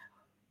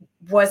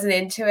 wasn't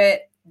into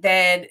it.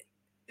 Then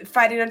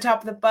fighting on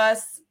top of the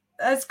bus,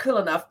 that's cool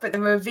enough. But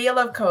the reveal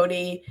of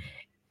Cody,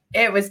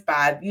 it was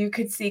bad. You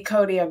could see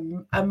Cody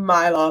a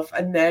mile off,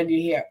 and then you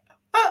hear,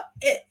 "Oh,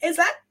 is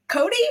that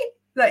Cody?"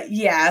 Like,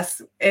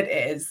 yes, it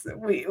is.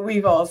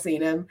 We've all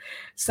seen him.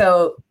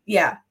 So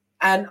yeah,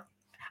 and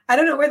I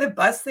don't know where the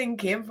bus thing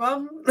came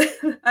from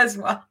as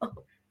well.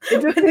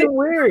 It just seemed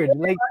weird.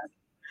 Like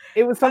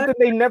it was something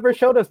they never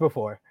showed us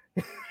before.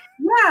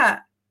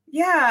 Yeah,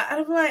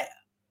 and I'm like,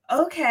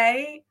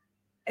 okay,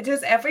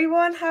 does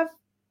everyone have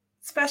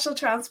special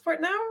transport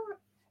now?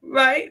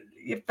 Right?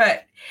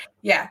 But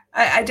yeah,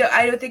 I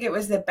don't think it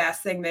was the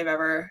best thing they've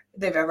ever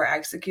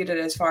executed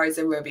as far as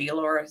a reveal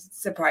or a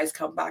surprise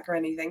comeback or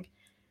anything.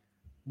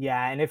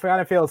 Yeah, and it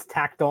kind of feels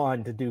tacked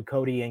on to do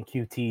Cody and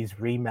QT's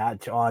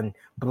rematch on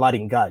Blood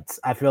and Guts.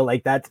 I feel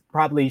like that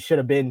probably should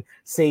have been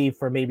saved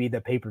for maybe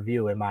the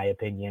pay-per-view, in my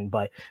opinion,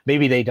 but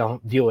maybe they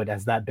don't view it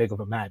as that big of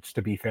a match,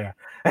 to be fair.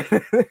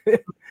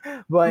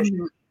 But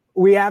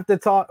we have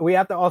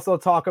to also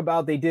talk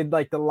about, they did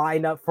like the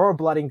lineup for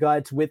Blood and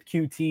Guts with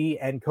QT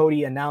and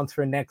Cody announced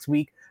for next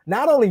week.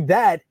 Not only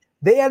that,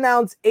 they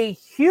announced a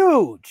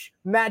huge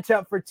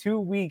matchup for 2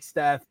 weeks,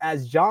 Steph,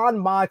 as Jon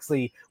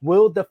Moxley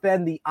will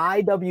defend the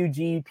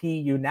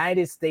IWGP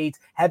United States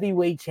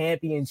Heavyweight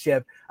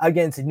Championship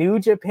against New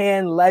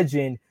Japan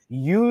legend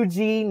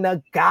Yuji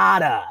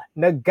Nagata.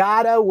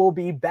 Nagata will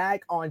be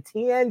back on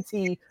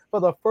TNT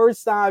for the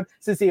first time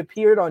since he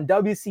appeared on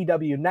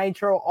WCW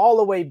Nitro all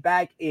the way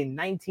back in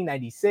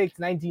 1996,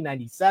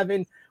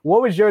 1997.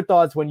 What was your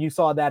thoughts when you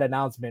saw that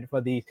announcement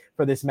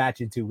for this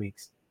match in 2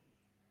 weeks?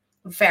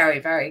 Very,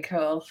 very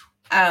cool.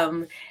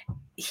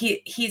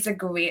 He's a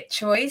great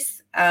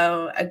choice,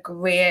 a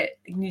great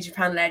New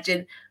Japan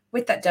legend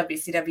with that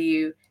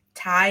WCW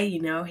tie.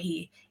 You know,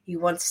 he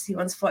once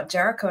fought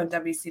Jericho in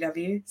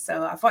WCW,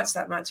 so I've watched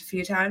that match a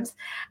few times,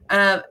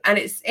 and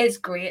it's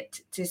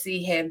great to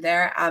see him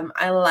there.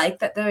 I like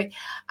that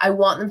I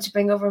want them to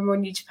bring over more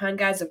New Japan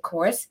guys, of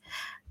course.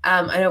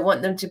 I don't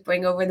want them to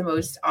bring over the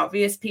most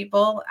obvious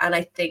people, and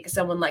I think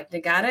someone like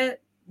Nagata,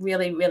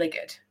 really, really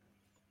good.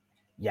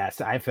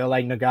 Yes, I feel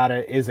like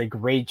Nagata is a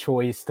great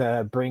choice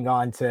to bring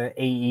on to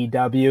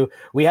AEW.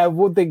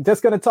 We're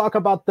just going to talk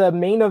about the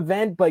main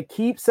event, but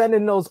keep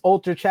sending those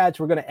Ultra Chats.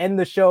 We're going to end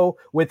the show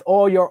with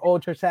all your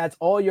Ultra Chats,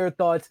 all your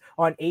thoughts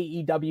on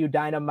AEW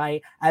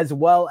Dynamite, as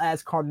well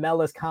as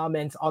Carmella's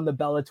comments on the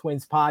Bella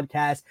Twins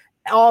podcast.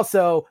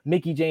 Also,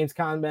 Mickie James'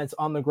 comments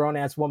on the Grown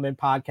Ass Woman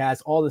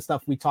podcast, all the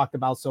stuff we talked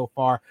about so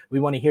far. We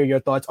want to hear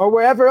your thoughts, or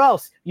wherever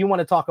else you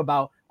want to talk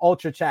about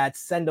Ultra Chats,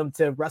 send them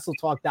to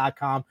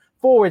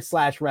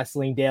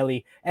WrestleTalk.com/Wrestling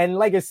Daily. And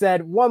like I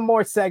said, one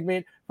more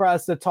segment for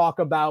us to talk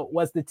about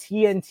was the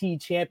TNT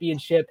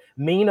Championship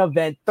main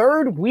event,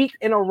 3rd week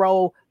in a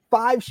row,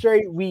 5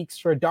 straight weeks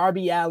for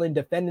Darby Allin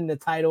defending the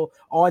title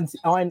on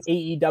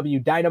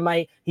AEW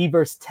Dynamite. He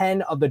versus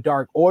 10 of the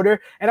Dark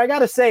Order. And I got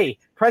to say,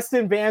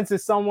 Preston Vance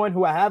is someone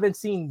who I haven't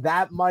seen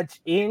that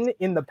much in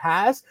the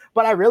past,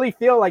 but I really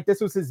feel like this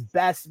was his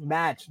best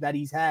match that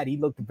he's had. He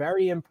looked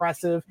very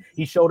impressive.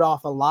 He showed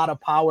off a lot of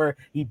power.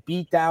 He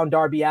beat down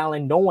Darby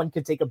Allin. No one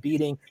could take a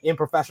beating in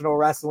professional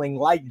wrestling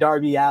like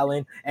Darby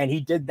Allin, and he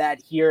did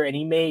that here, and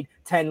he made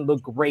 10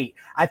 look great.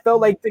 I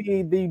felt like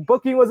the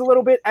booking was a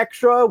little bit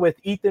extra with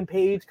Ethan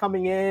Page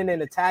coming in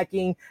and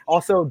attacking.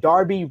 Also,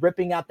 Darby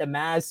ripping out the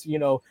mask,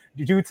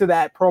 due to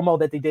that promo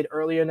that they did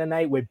earlier in the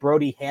night with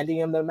Brody handing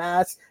him the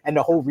mask. And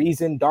the whole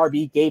reason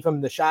Darby gave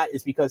him the shot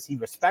is because he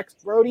respects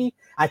Brody.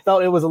 I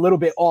felt it was a little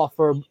bit off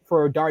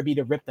for Darby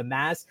to rip the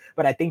mask,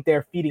 but I think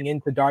they're feeding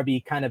into Darby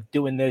kind of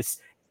doing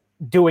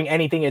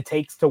anything it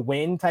takes to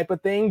win type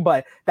of thing.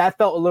 But that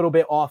felt a little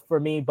bit off for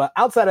me. But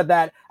outside of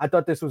that, I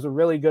thought this was a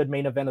really good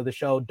main event of the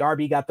show.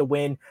 Darby got the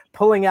win,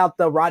 pulling out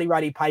the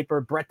Roddy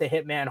Piper, Bret the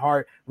Hitman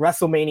Hart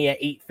WrestleMania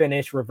 8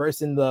 finish,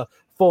 reversing the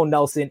full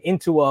Nelson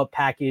into a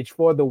package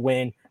for the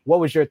win. What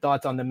was your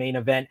thoughts on the main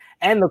event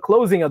and the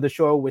closing of the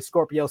show with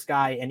Scorpio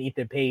Sky and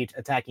Ethan Page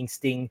attacking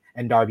Sting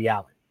and Darby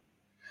Allin?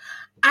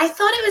 I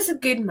thought it was a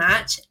good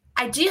match.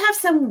 I do have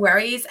some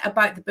worries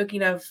about the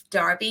booking of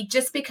Darby,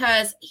 just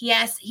because,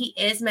 yes, he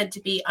is meant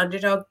to be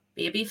underdog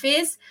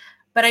babyface,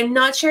 but I'm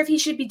not sure if he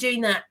should be doing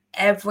that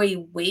every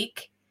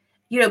week,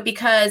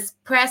 because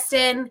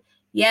Preston,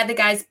 yeah, the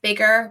guy's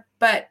bigger,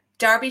 but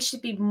Darby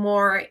should be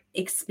more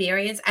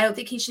experienced. I don't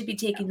think he should be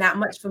taking that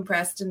much from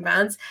Preston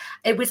Vance.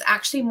 It was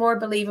actually more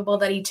believable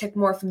that he took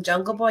more from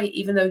Jungle Boy,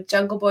 even though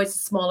Jungle Boy's a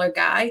smaller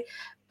guy,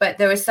 but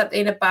there was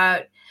something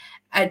about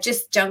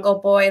just Jungle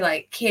Boy,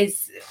 like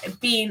his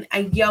being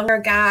a younger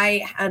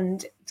guy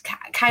and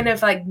kind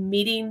of like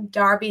meeting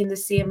Darby in the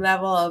same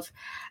level of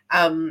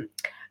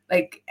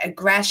like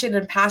aggression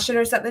and passion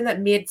or something, that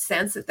made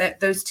sense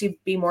that those two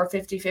be more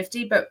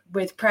 50-50. But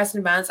with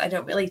Preston Vance, I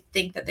don't really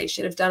think that they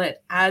should have done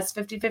it as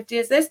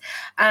 50-50 as this.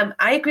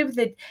 I agree with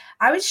it.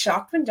 I was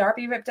shocked when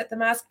Darby ripped at the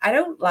mask. I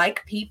don't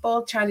like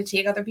people trying to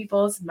take other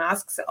people's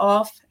masks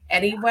off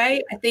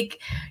anyway. I think,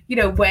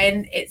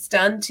 when it's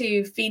done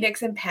to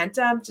Phoenix and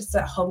Penta, I'm just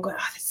at home going,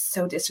 oh, that's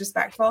so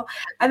disrespectful.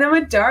 And then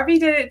when Darby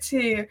did it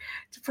to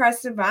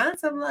Preston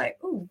Vance, I'm like,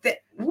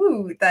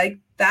 like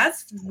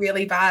that's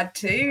really bad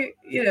too.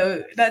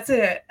 That's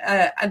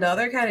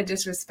another kind of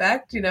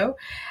disrespect,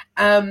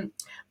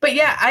 But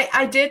yeah,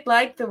 I did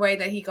like the way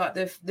that he got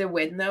the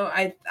win though.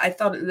 I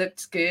thought it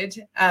looked good.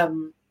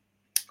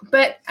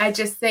 But I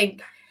just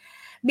think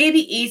maybe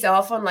ease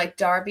off on like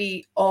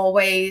Darby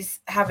always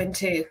having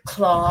to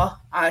claw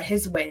out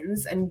his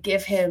wins and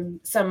give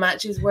him some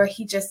matches where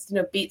he just,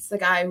 beats the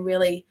guy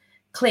really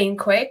clean,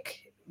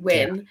 quick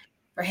win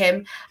for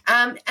him.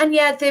 And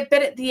yeah, the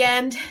bit at the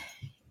end,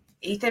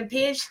 Ethan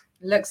Page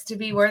looks to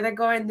be where they're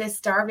going, this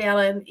Darby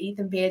Allin,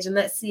 Ethan Page, and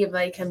let's see if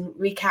they can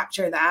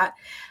recapture that.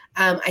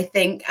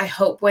 I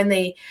hope when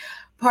they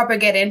proper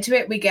get into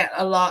it, we get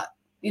a lot,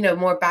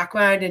 more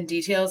background and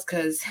details,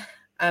 because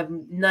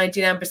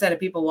 99% of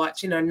people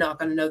watching are not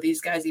going to know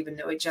these guys even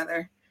know each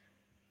other.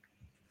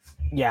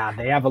 Yeah,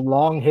 they have a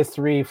long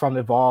history from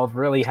Evolve,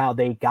 really how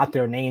they got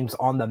their names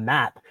on the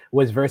map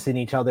was versing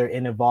each other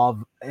in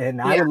Evolve.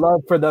 And I would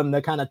love for them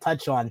to kind of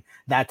touch on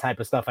that type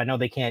of stuff. I know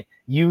they can't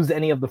use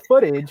any of the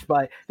footage,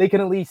 but they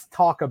can at least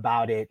talk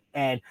about it.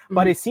 And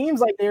but it seems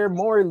like they're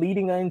more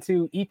leading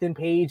into Ethan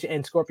Page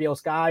and Scorpio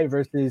Sky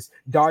versus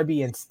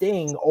Darby and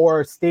Sting,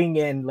 or Sting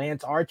and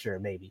Lance Archer,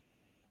 maybe.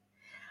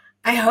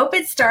 I hope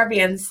it's Darby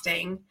and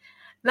Sting.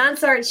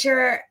 Lance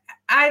Archer,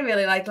 I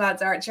really like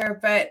Lance Archer,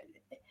 but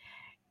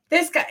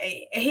this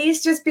guy,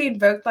 he's just being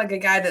booked like a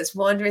guy that's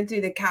wandering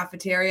through the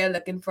cafeteria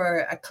looking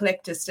for a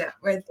clique to sit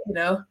with, you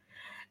know.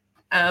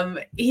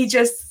 He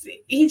just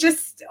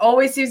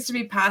always seems to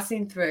be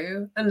passing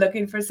through and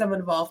looking for some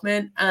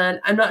involvement.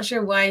 And I'm not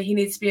sure why he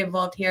needs to be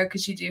involved here,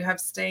 because you do have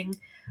Sting.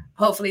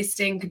 Hopefully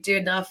Sting could do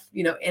enough,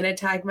 you know, in a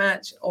tag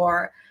match,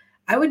 or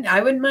I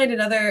wouldn't mind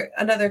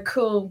another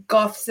cool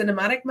goth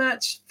cinematic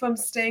match from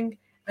Sting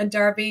and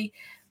Darby.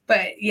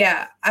 But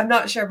yeah, I'm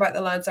not sure about the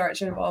Lance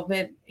Archer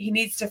involvement. He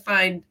needs to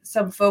find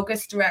some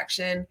focused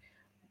direction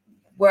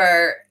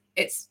where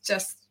it's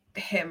just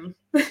him,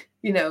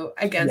 you know,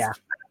 against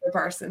another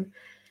person.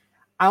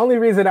 The only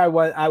reason I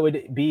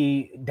would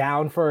be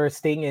down for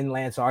Sting and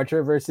Lance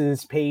Archer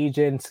versus Page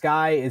and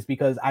Sky is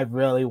because I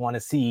really want to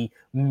see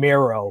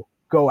Miro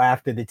go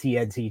after the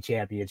TNT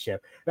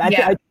Championship.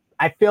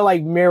 I feel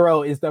like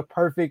Miro is the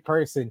perfect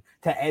person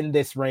to end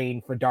this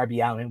reign for Darby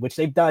Allin, which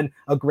they've done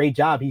a great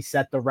job. He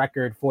set the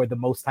record for the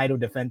most title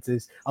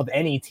defenses of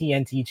any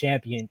TNT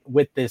champion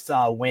with this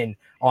win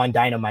on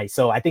Dynamite.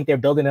 So I think they're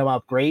building him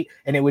up great,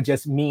 and it would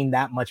just mean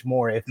that much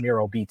more if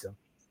Miro beats him.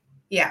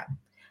 Yeah.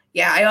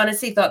 Yeah, I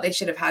honestly thought they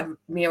should have had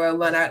Miro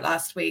run out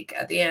last week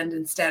at the end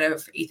instead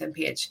of Ethan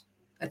Page.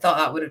 I thought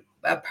that would have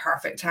been a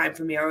perfect time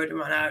for Miro to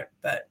run out,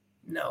 but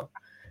no.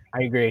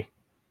 I agree.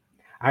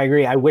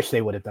 I wish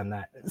they would have done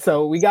that.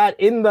 So we got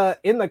in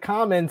the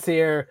comments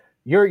here,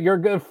 your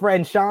good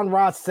friend Sean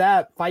Ross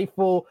Sapp,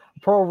 Fightful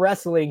Pro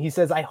Wrestling. He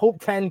says, I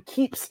hope 10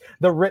 keeps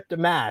the ripped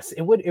mask.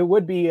 It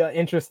would be an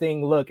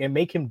interesting look and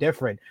make him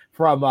different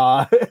from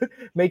the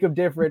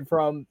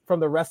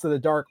rest of the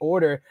Dark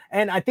Order.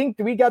 And I think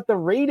we got the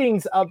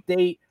ratings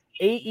update.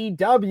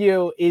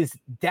 AEW is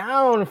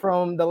down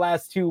from the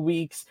last 2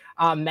 weeks.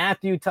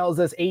 Matthew tells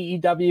us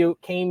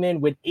AEW came in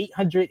with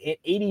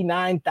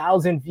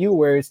 889,000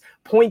 viewers,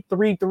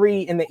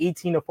 0.33 in the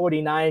 18 to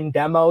 49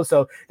 demo.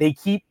 So they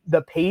keep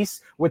the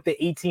pace with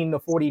the 18 to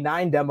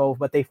 49 demo,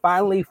 but they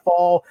finally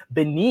fall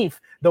beneath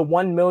the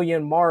 1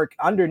 million mark,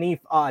 underneath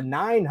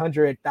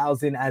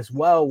 900,000 as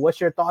well. What's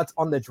your thoughts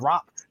on the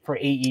drop for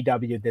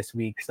AEW this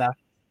week, Seth?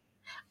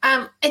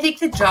 I think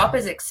the drop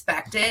is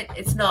expected.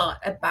 It's not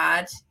a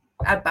bad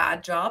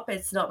drop.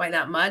 It's not by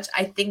that much.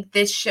 I think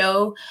this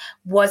show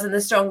wasn't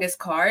the strongest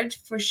card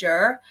for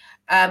sure,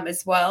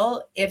 as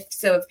well. If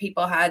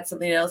people had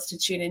something else to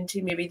tune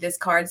into, maybe this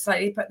card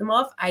slightly put them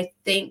off. I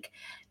think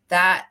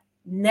that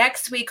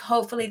next week,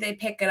 hopefully they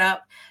pick it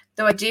up.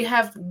 Though I do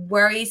have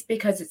worries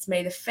because it's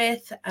May the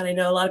 5th, and I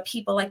know a lot of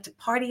people like to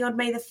party on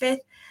May the 5th.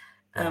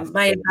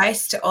 My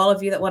advice to all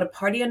of you that want to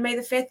party on May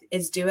the 5th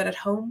is do it at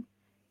home,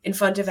 in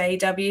front of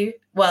AEW.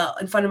 Well,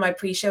 in front of my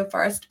pre-show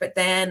first, but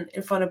then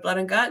in front of Blood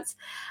and Guts.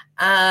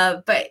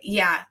 But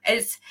yeah,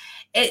 it's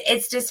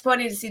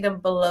disappointing to see them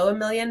below 1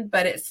 million,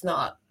 but it's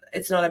not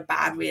a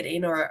bad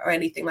rating or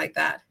anything like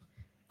that.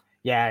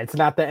 Yeah, it's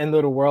not the end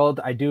of the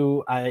world. I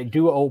do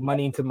owe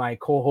money to my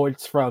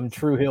cohorts from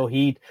True Hill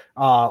Heat,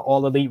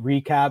 All Elite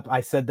Recap.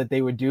 I said that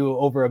they would do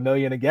over 1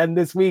 million again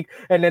this week,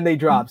 and then they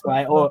dropped.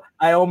 So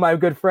I owe my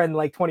good friend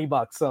like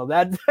 $20. So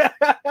that's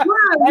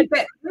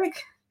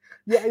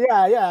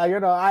Yeah. You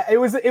know, it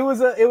was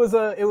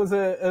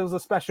a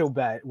special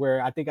bet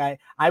where I think I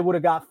would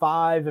have got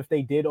 5 if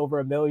they did over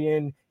 1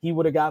 million. He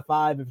would have got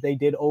 5 if they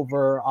did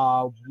over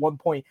 1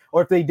 point,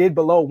 or if they did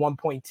below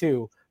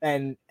 1.2.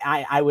 And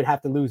I would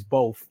have to lose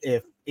both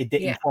if it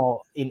didn't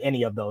fall in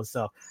any of those.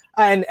 So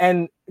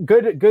and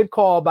good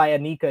call by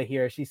Anika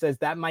here. She says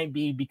that might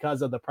be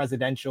because of the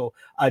presidential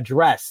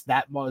address.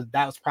 That was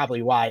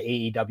probably why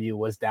AEW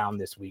was down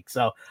this week.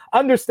 So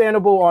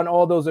understandable on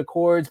all those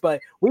accords, but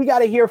we got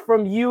to hear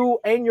from you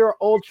and your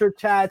Ultra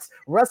Chats.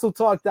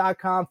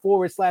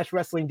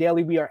 WrestleTalk.com/Wrestling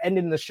Daily. We are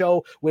ending the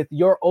show with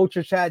your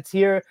Ultra Chats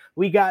here.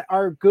 We got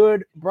our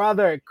good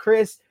brother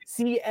Chris,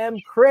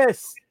 CM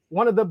Chris,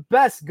 one of the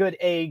best good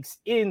eggs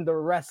in the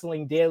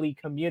Wrestling Daily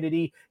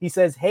community. He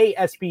says, hey,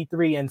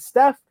 SP3 and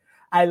Steph,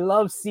 I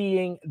love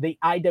seeing the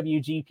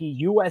IWGP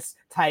US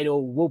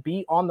title will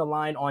be on the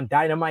line on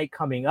Dynamite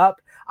coming up.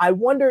 I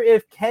wonder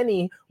if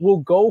Kenny will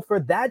go for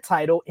that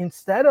title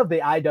instead of the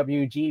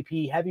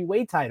IWGP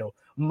heavyweight title.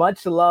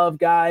 Much love,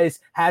 guys.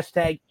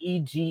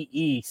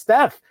 #EGE.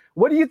 Steph,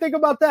 what do you think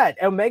about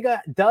that? Omega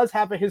does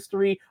have a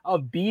history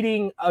of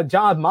beating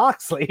Jon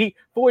Moxley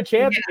for a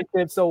championship.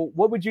 Yeah. So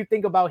what would you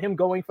think about him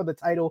going for the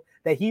title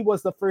that he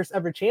was the first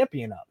ever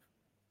champion of?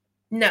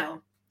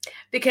 No,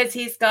 because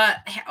he's got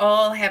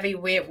all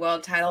heavyweight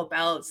world title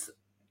belts.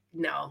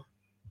 No,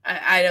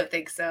 I don't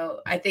think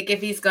so. I think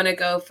if he's going to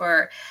go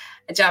for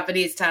a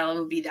Japanese title, it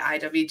would be the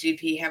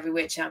IWGP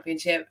heavyweight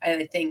championship.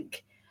 And I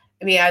think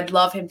I mean, I'd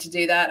love him to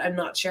do that. I'm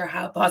not sure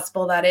how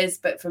possible that is,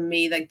 but for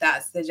me, like,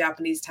 that's the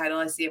Japanese title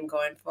I see him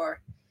going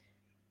for.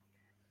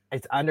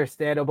 It's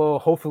understandable.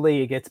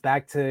 Hopefully it gets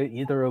back to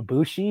either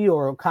Ibushi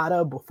or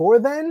Okada before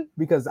then,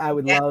 because I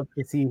would love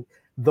to see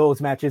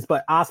those matches,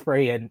 but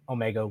Ospreay and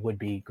Omega would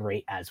be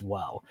great as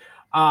well.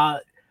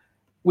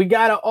 We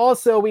got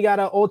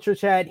an ultra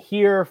chat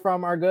here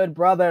from our good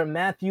brother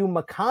Matthew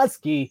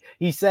McCoskey.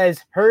 He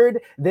says,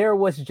 heard there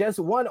was just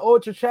one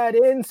ultra chat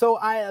in, so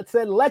I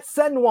said, let's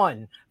send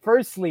one.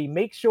 Firstly,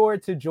 make sure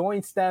to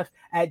join Steph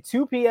at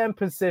 2 p.m.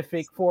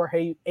 Pacific for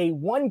a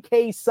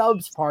 1K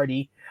subs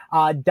party.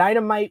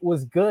 Dynamite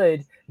was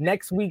good.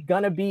 Next week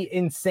gonna be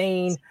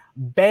insane.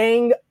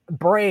 Bang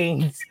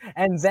brains.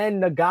 And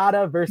then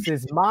Nagata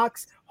versus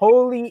Mox.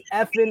 Holy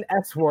effing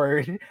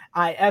S-word.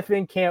 I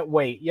effing can't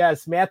wait.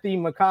 Yes, Matthew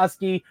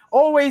McCoskey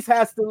always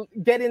has to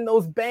get in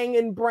those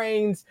banging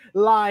brains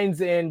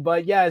lines in.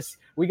 But yes,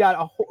 we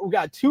got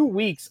 2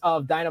 weeks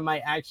of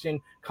Dynamite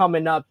action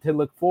coming up to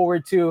look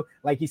forward to.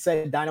 Like you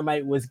said,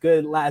 Dynamite was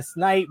good last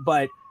night,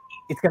 but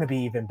it's going to be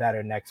even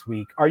better next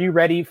week. Are you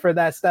ready for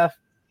that, Steph?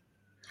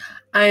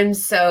 I'm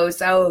so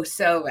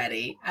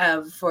ready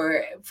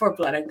for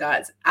Blood and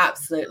Guts.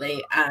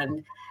 Absolutely.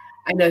 And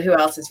I know who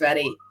else is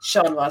ready.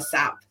 Sean Ross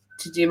Sapp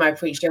to do my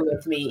pre-show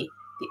with me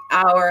the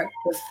hour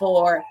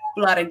before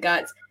Blood and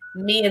Guts.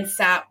 Me and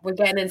Sapp, we're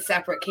getting in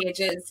separate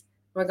cages.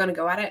 We're going to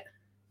go at it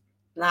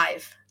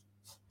live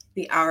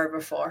the hour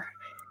before.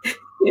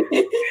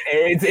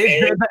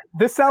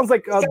 This sounds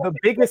like the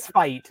biggest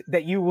fight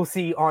that you will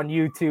see on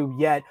YouTube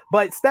yet.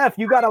 But Steph,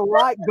 you got a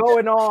lot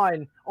going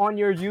on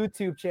your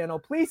YouTube channel.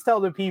 Please tell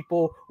the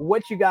people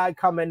what you got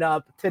coming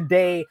up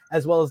today,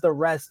 as well as the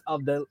rest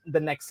of the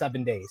next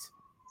 7 days.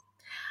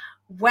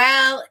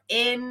 Well,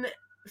 in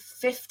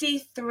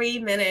 53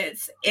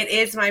 minutes, it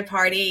is my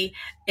party.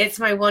 It's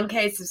my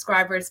 1K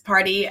subscribers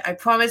party. I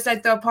promised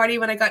I'd throw a party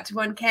when I got to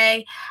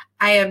 1K.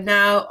 I am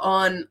now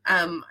on,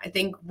 I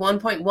think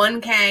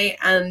 1.1K,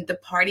 and the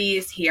party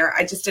is here.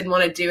 I just didn't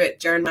want to do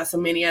it during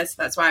WrestleMania, so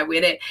that's why I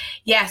waited.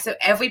 Yeah, so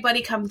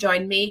everybody come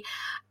join me.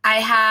 I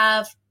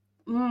have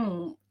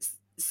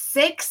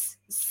six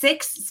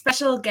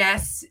special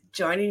guests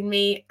joining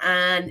me,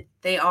 and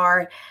they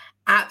are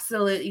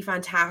absolutely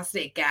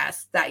fantastic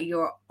guests that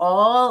you're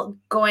all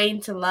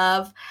going to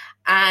love.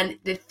 And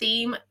the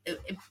theme,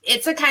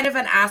 it's a kind of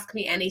an ask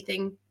me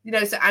anything,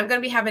 so I'm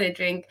going to be having a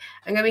drink.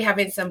 I'm going to be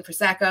having some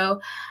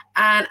Prosecco,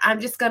 and I'm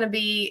just going to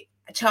be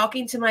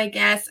talking to my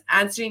guests,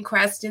 answering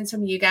questions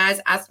from you guys.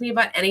 Ask me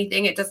about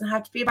anything. It doesn't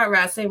have to be about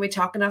wrestling. We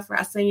talk enough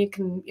wrestling. You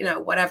can,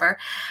 whatever.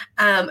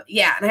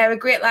 Yeah. And I have a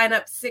great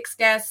lineup, 6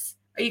 guests.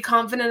 Are you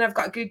confident I've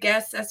got good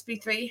guests,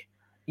 SB3?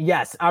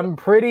 Yes, I'm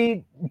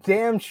pretty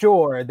damn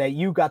sure that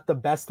you got the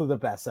best of the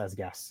best as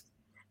guests.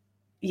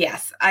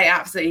 Yes, I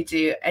absolutely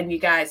do. And you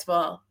guys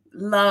will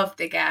love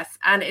the guests.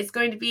 And it's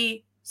going to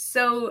be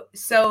so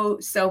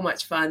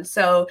much fun.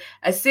 So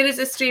as soon as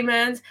the stream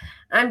ends,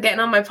 I'm getting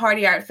on my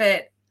party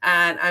outfit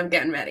and I'm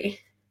getting ready.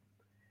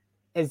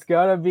 It's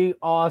gonna be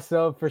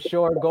awesome for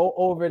sure. Go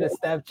over to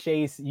Steph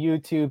Chase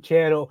YouTube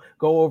channel.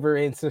 Go over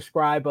and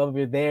subscribe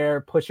over there.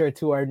 Push her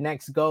to our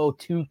next goal,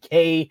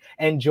 2K,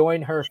 and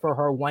join her for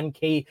her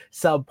 1K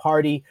sub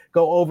party.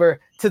 Go over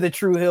to the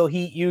True Hill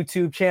Heat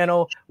YouTube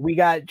channel. We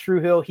got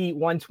True Hill Heat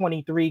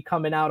 123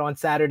 coming out on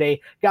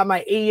Saturday. Got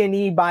my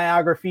A&E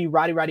biography,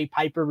 Roddy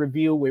Piper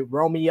review with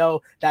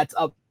Romeo. That's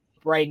up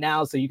right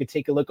now, so you can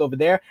take a look over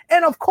there.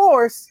 And of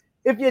course,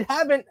 if you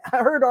haven't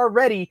heard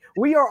already,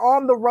 we are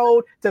on the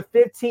road to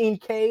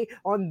 15K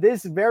on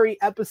this very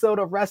episode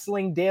of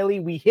Wrestling Daily.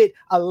 We hit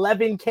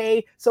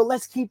 11K, so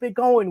let's keep it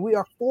going. We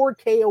are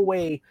 4K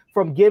away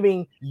from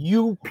giving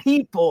you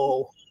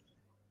people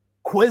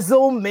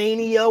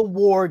Quizzlemania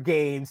War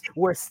Games,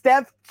 where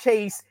Steph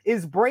Chase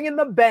is bringing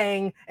the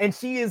bang, and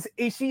she is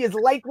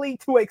likely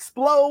to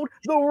explode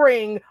the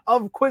ring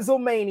of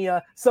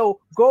Quizzlemania. So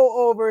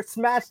go over,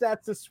 smash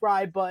that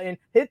subscribe button,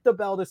 hit the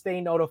bell to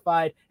stay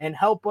notified, and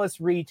help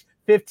us reach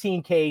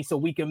 15K so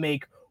we can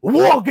make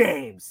War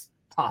Games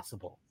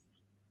possible.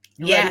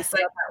 Yes, I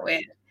can't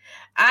wait.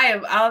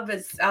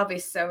 I'll be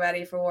so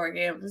ready for War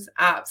Games.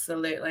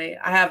 Absolutely,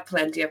 I have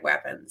plenty of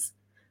weapons.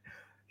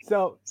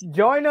 So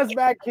join us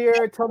back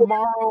here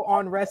tomorrow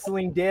on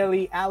Wrestling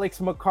Daily. Alex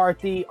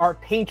McCarthy, our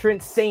patron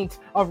saint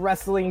of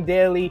Wrestling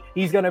Daily,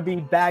 he's going to be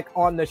back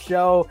on the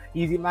show.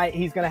 He's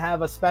going to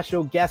have a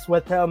special guest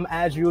with him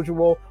as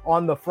usual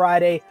on the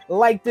Friday.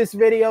 Like this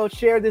video,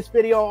 share this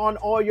video on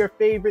all your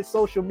favorite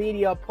social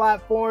media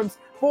platforms.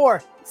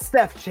 For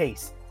Steph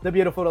Chase, the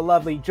beautiful, the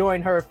lovely,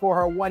 join her for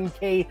her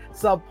 1K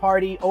sub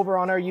party over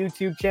on our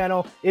YouTube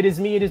channel. It is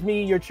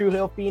me, your True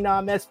Hill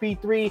Phenom,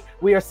 SP3.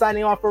 We are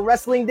signing off for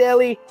Wrestling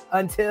Daily.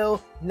 Until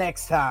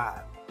next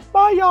time.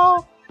 Bye,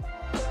 y'all.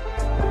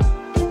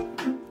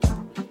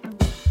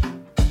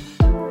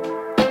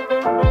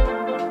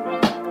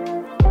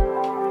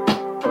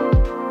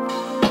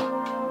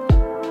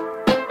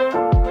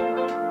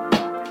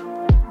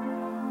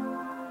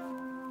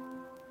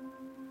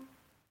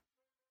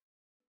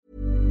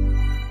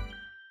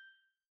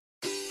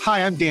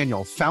 Hi, I'm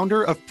Daniel,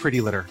 founder of Pretty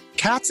Litter.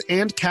 Cats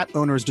and cat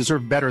owners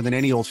deserve better than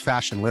any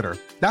old-fashioned litter.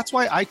 That's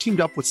why I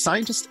teamed up with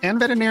scientists and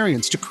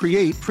veterinarians to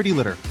create Pretty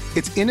Litter.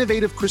 Its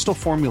innovative crystal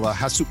formula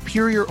has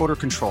superior odor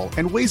control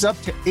and weighs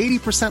up to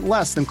 80%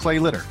 less than clay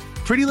litter.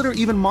 Pretty Litter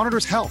even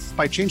monitors health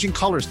by changing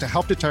colors to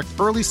help detect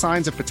early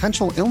signs of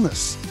potential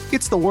illness.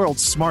 It's the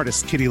world's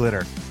smartest kitty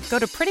litter. Go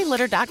to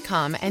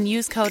prettylitter.com and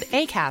use code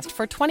ACAST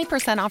for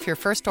 20% off your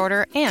first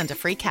order and a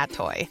free cat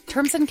toy.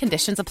 Terms and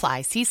conditions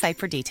apply. See site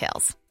for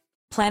details.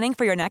 Planning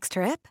for your next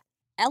trip?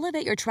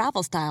 Elevate your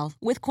travel style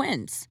with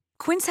Quince.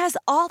 Quince has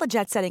all the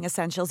jet-setting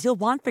essentials you'll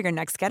want for your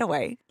next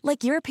getaway,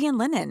 like European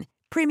linen,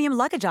 premium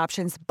luggage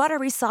options,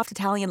 buttery soft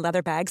Italian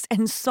leather bags,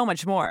 and so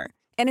much more.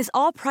 And is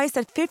all priced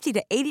at 50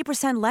 to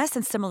 80% less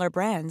than similar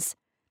brands.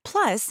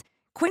 Plus,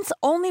 Quince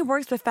only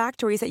works with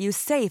factories that use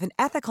safe and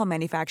ethical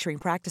manufacturing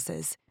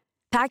practices.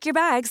 Pack your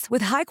bags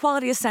with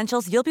high-quality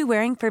essentials you'll be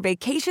wearing for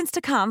vacations to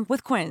come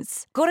with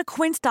Quince. Go to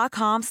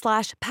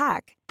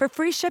quince.com/pack for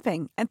free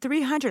shipping and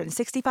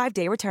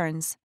 365-day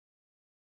returns.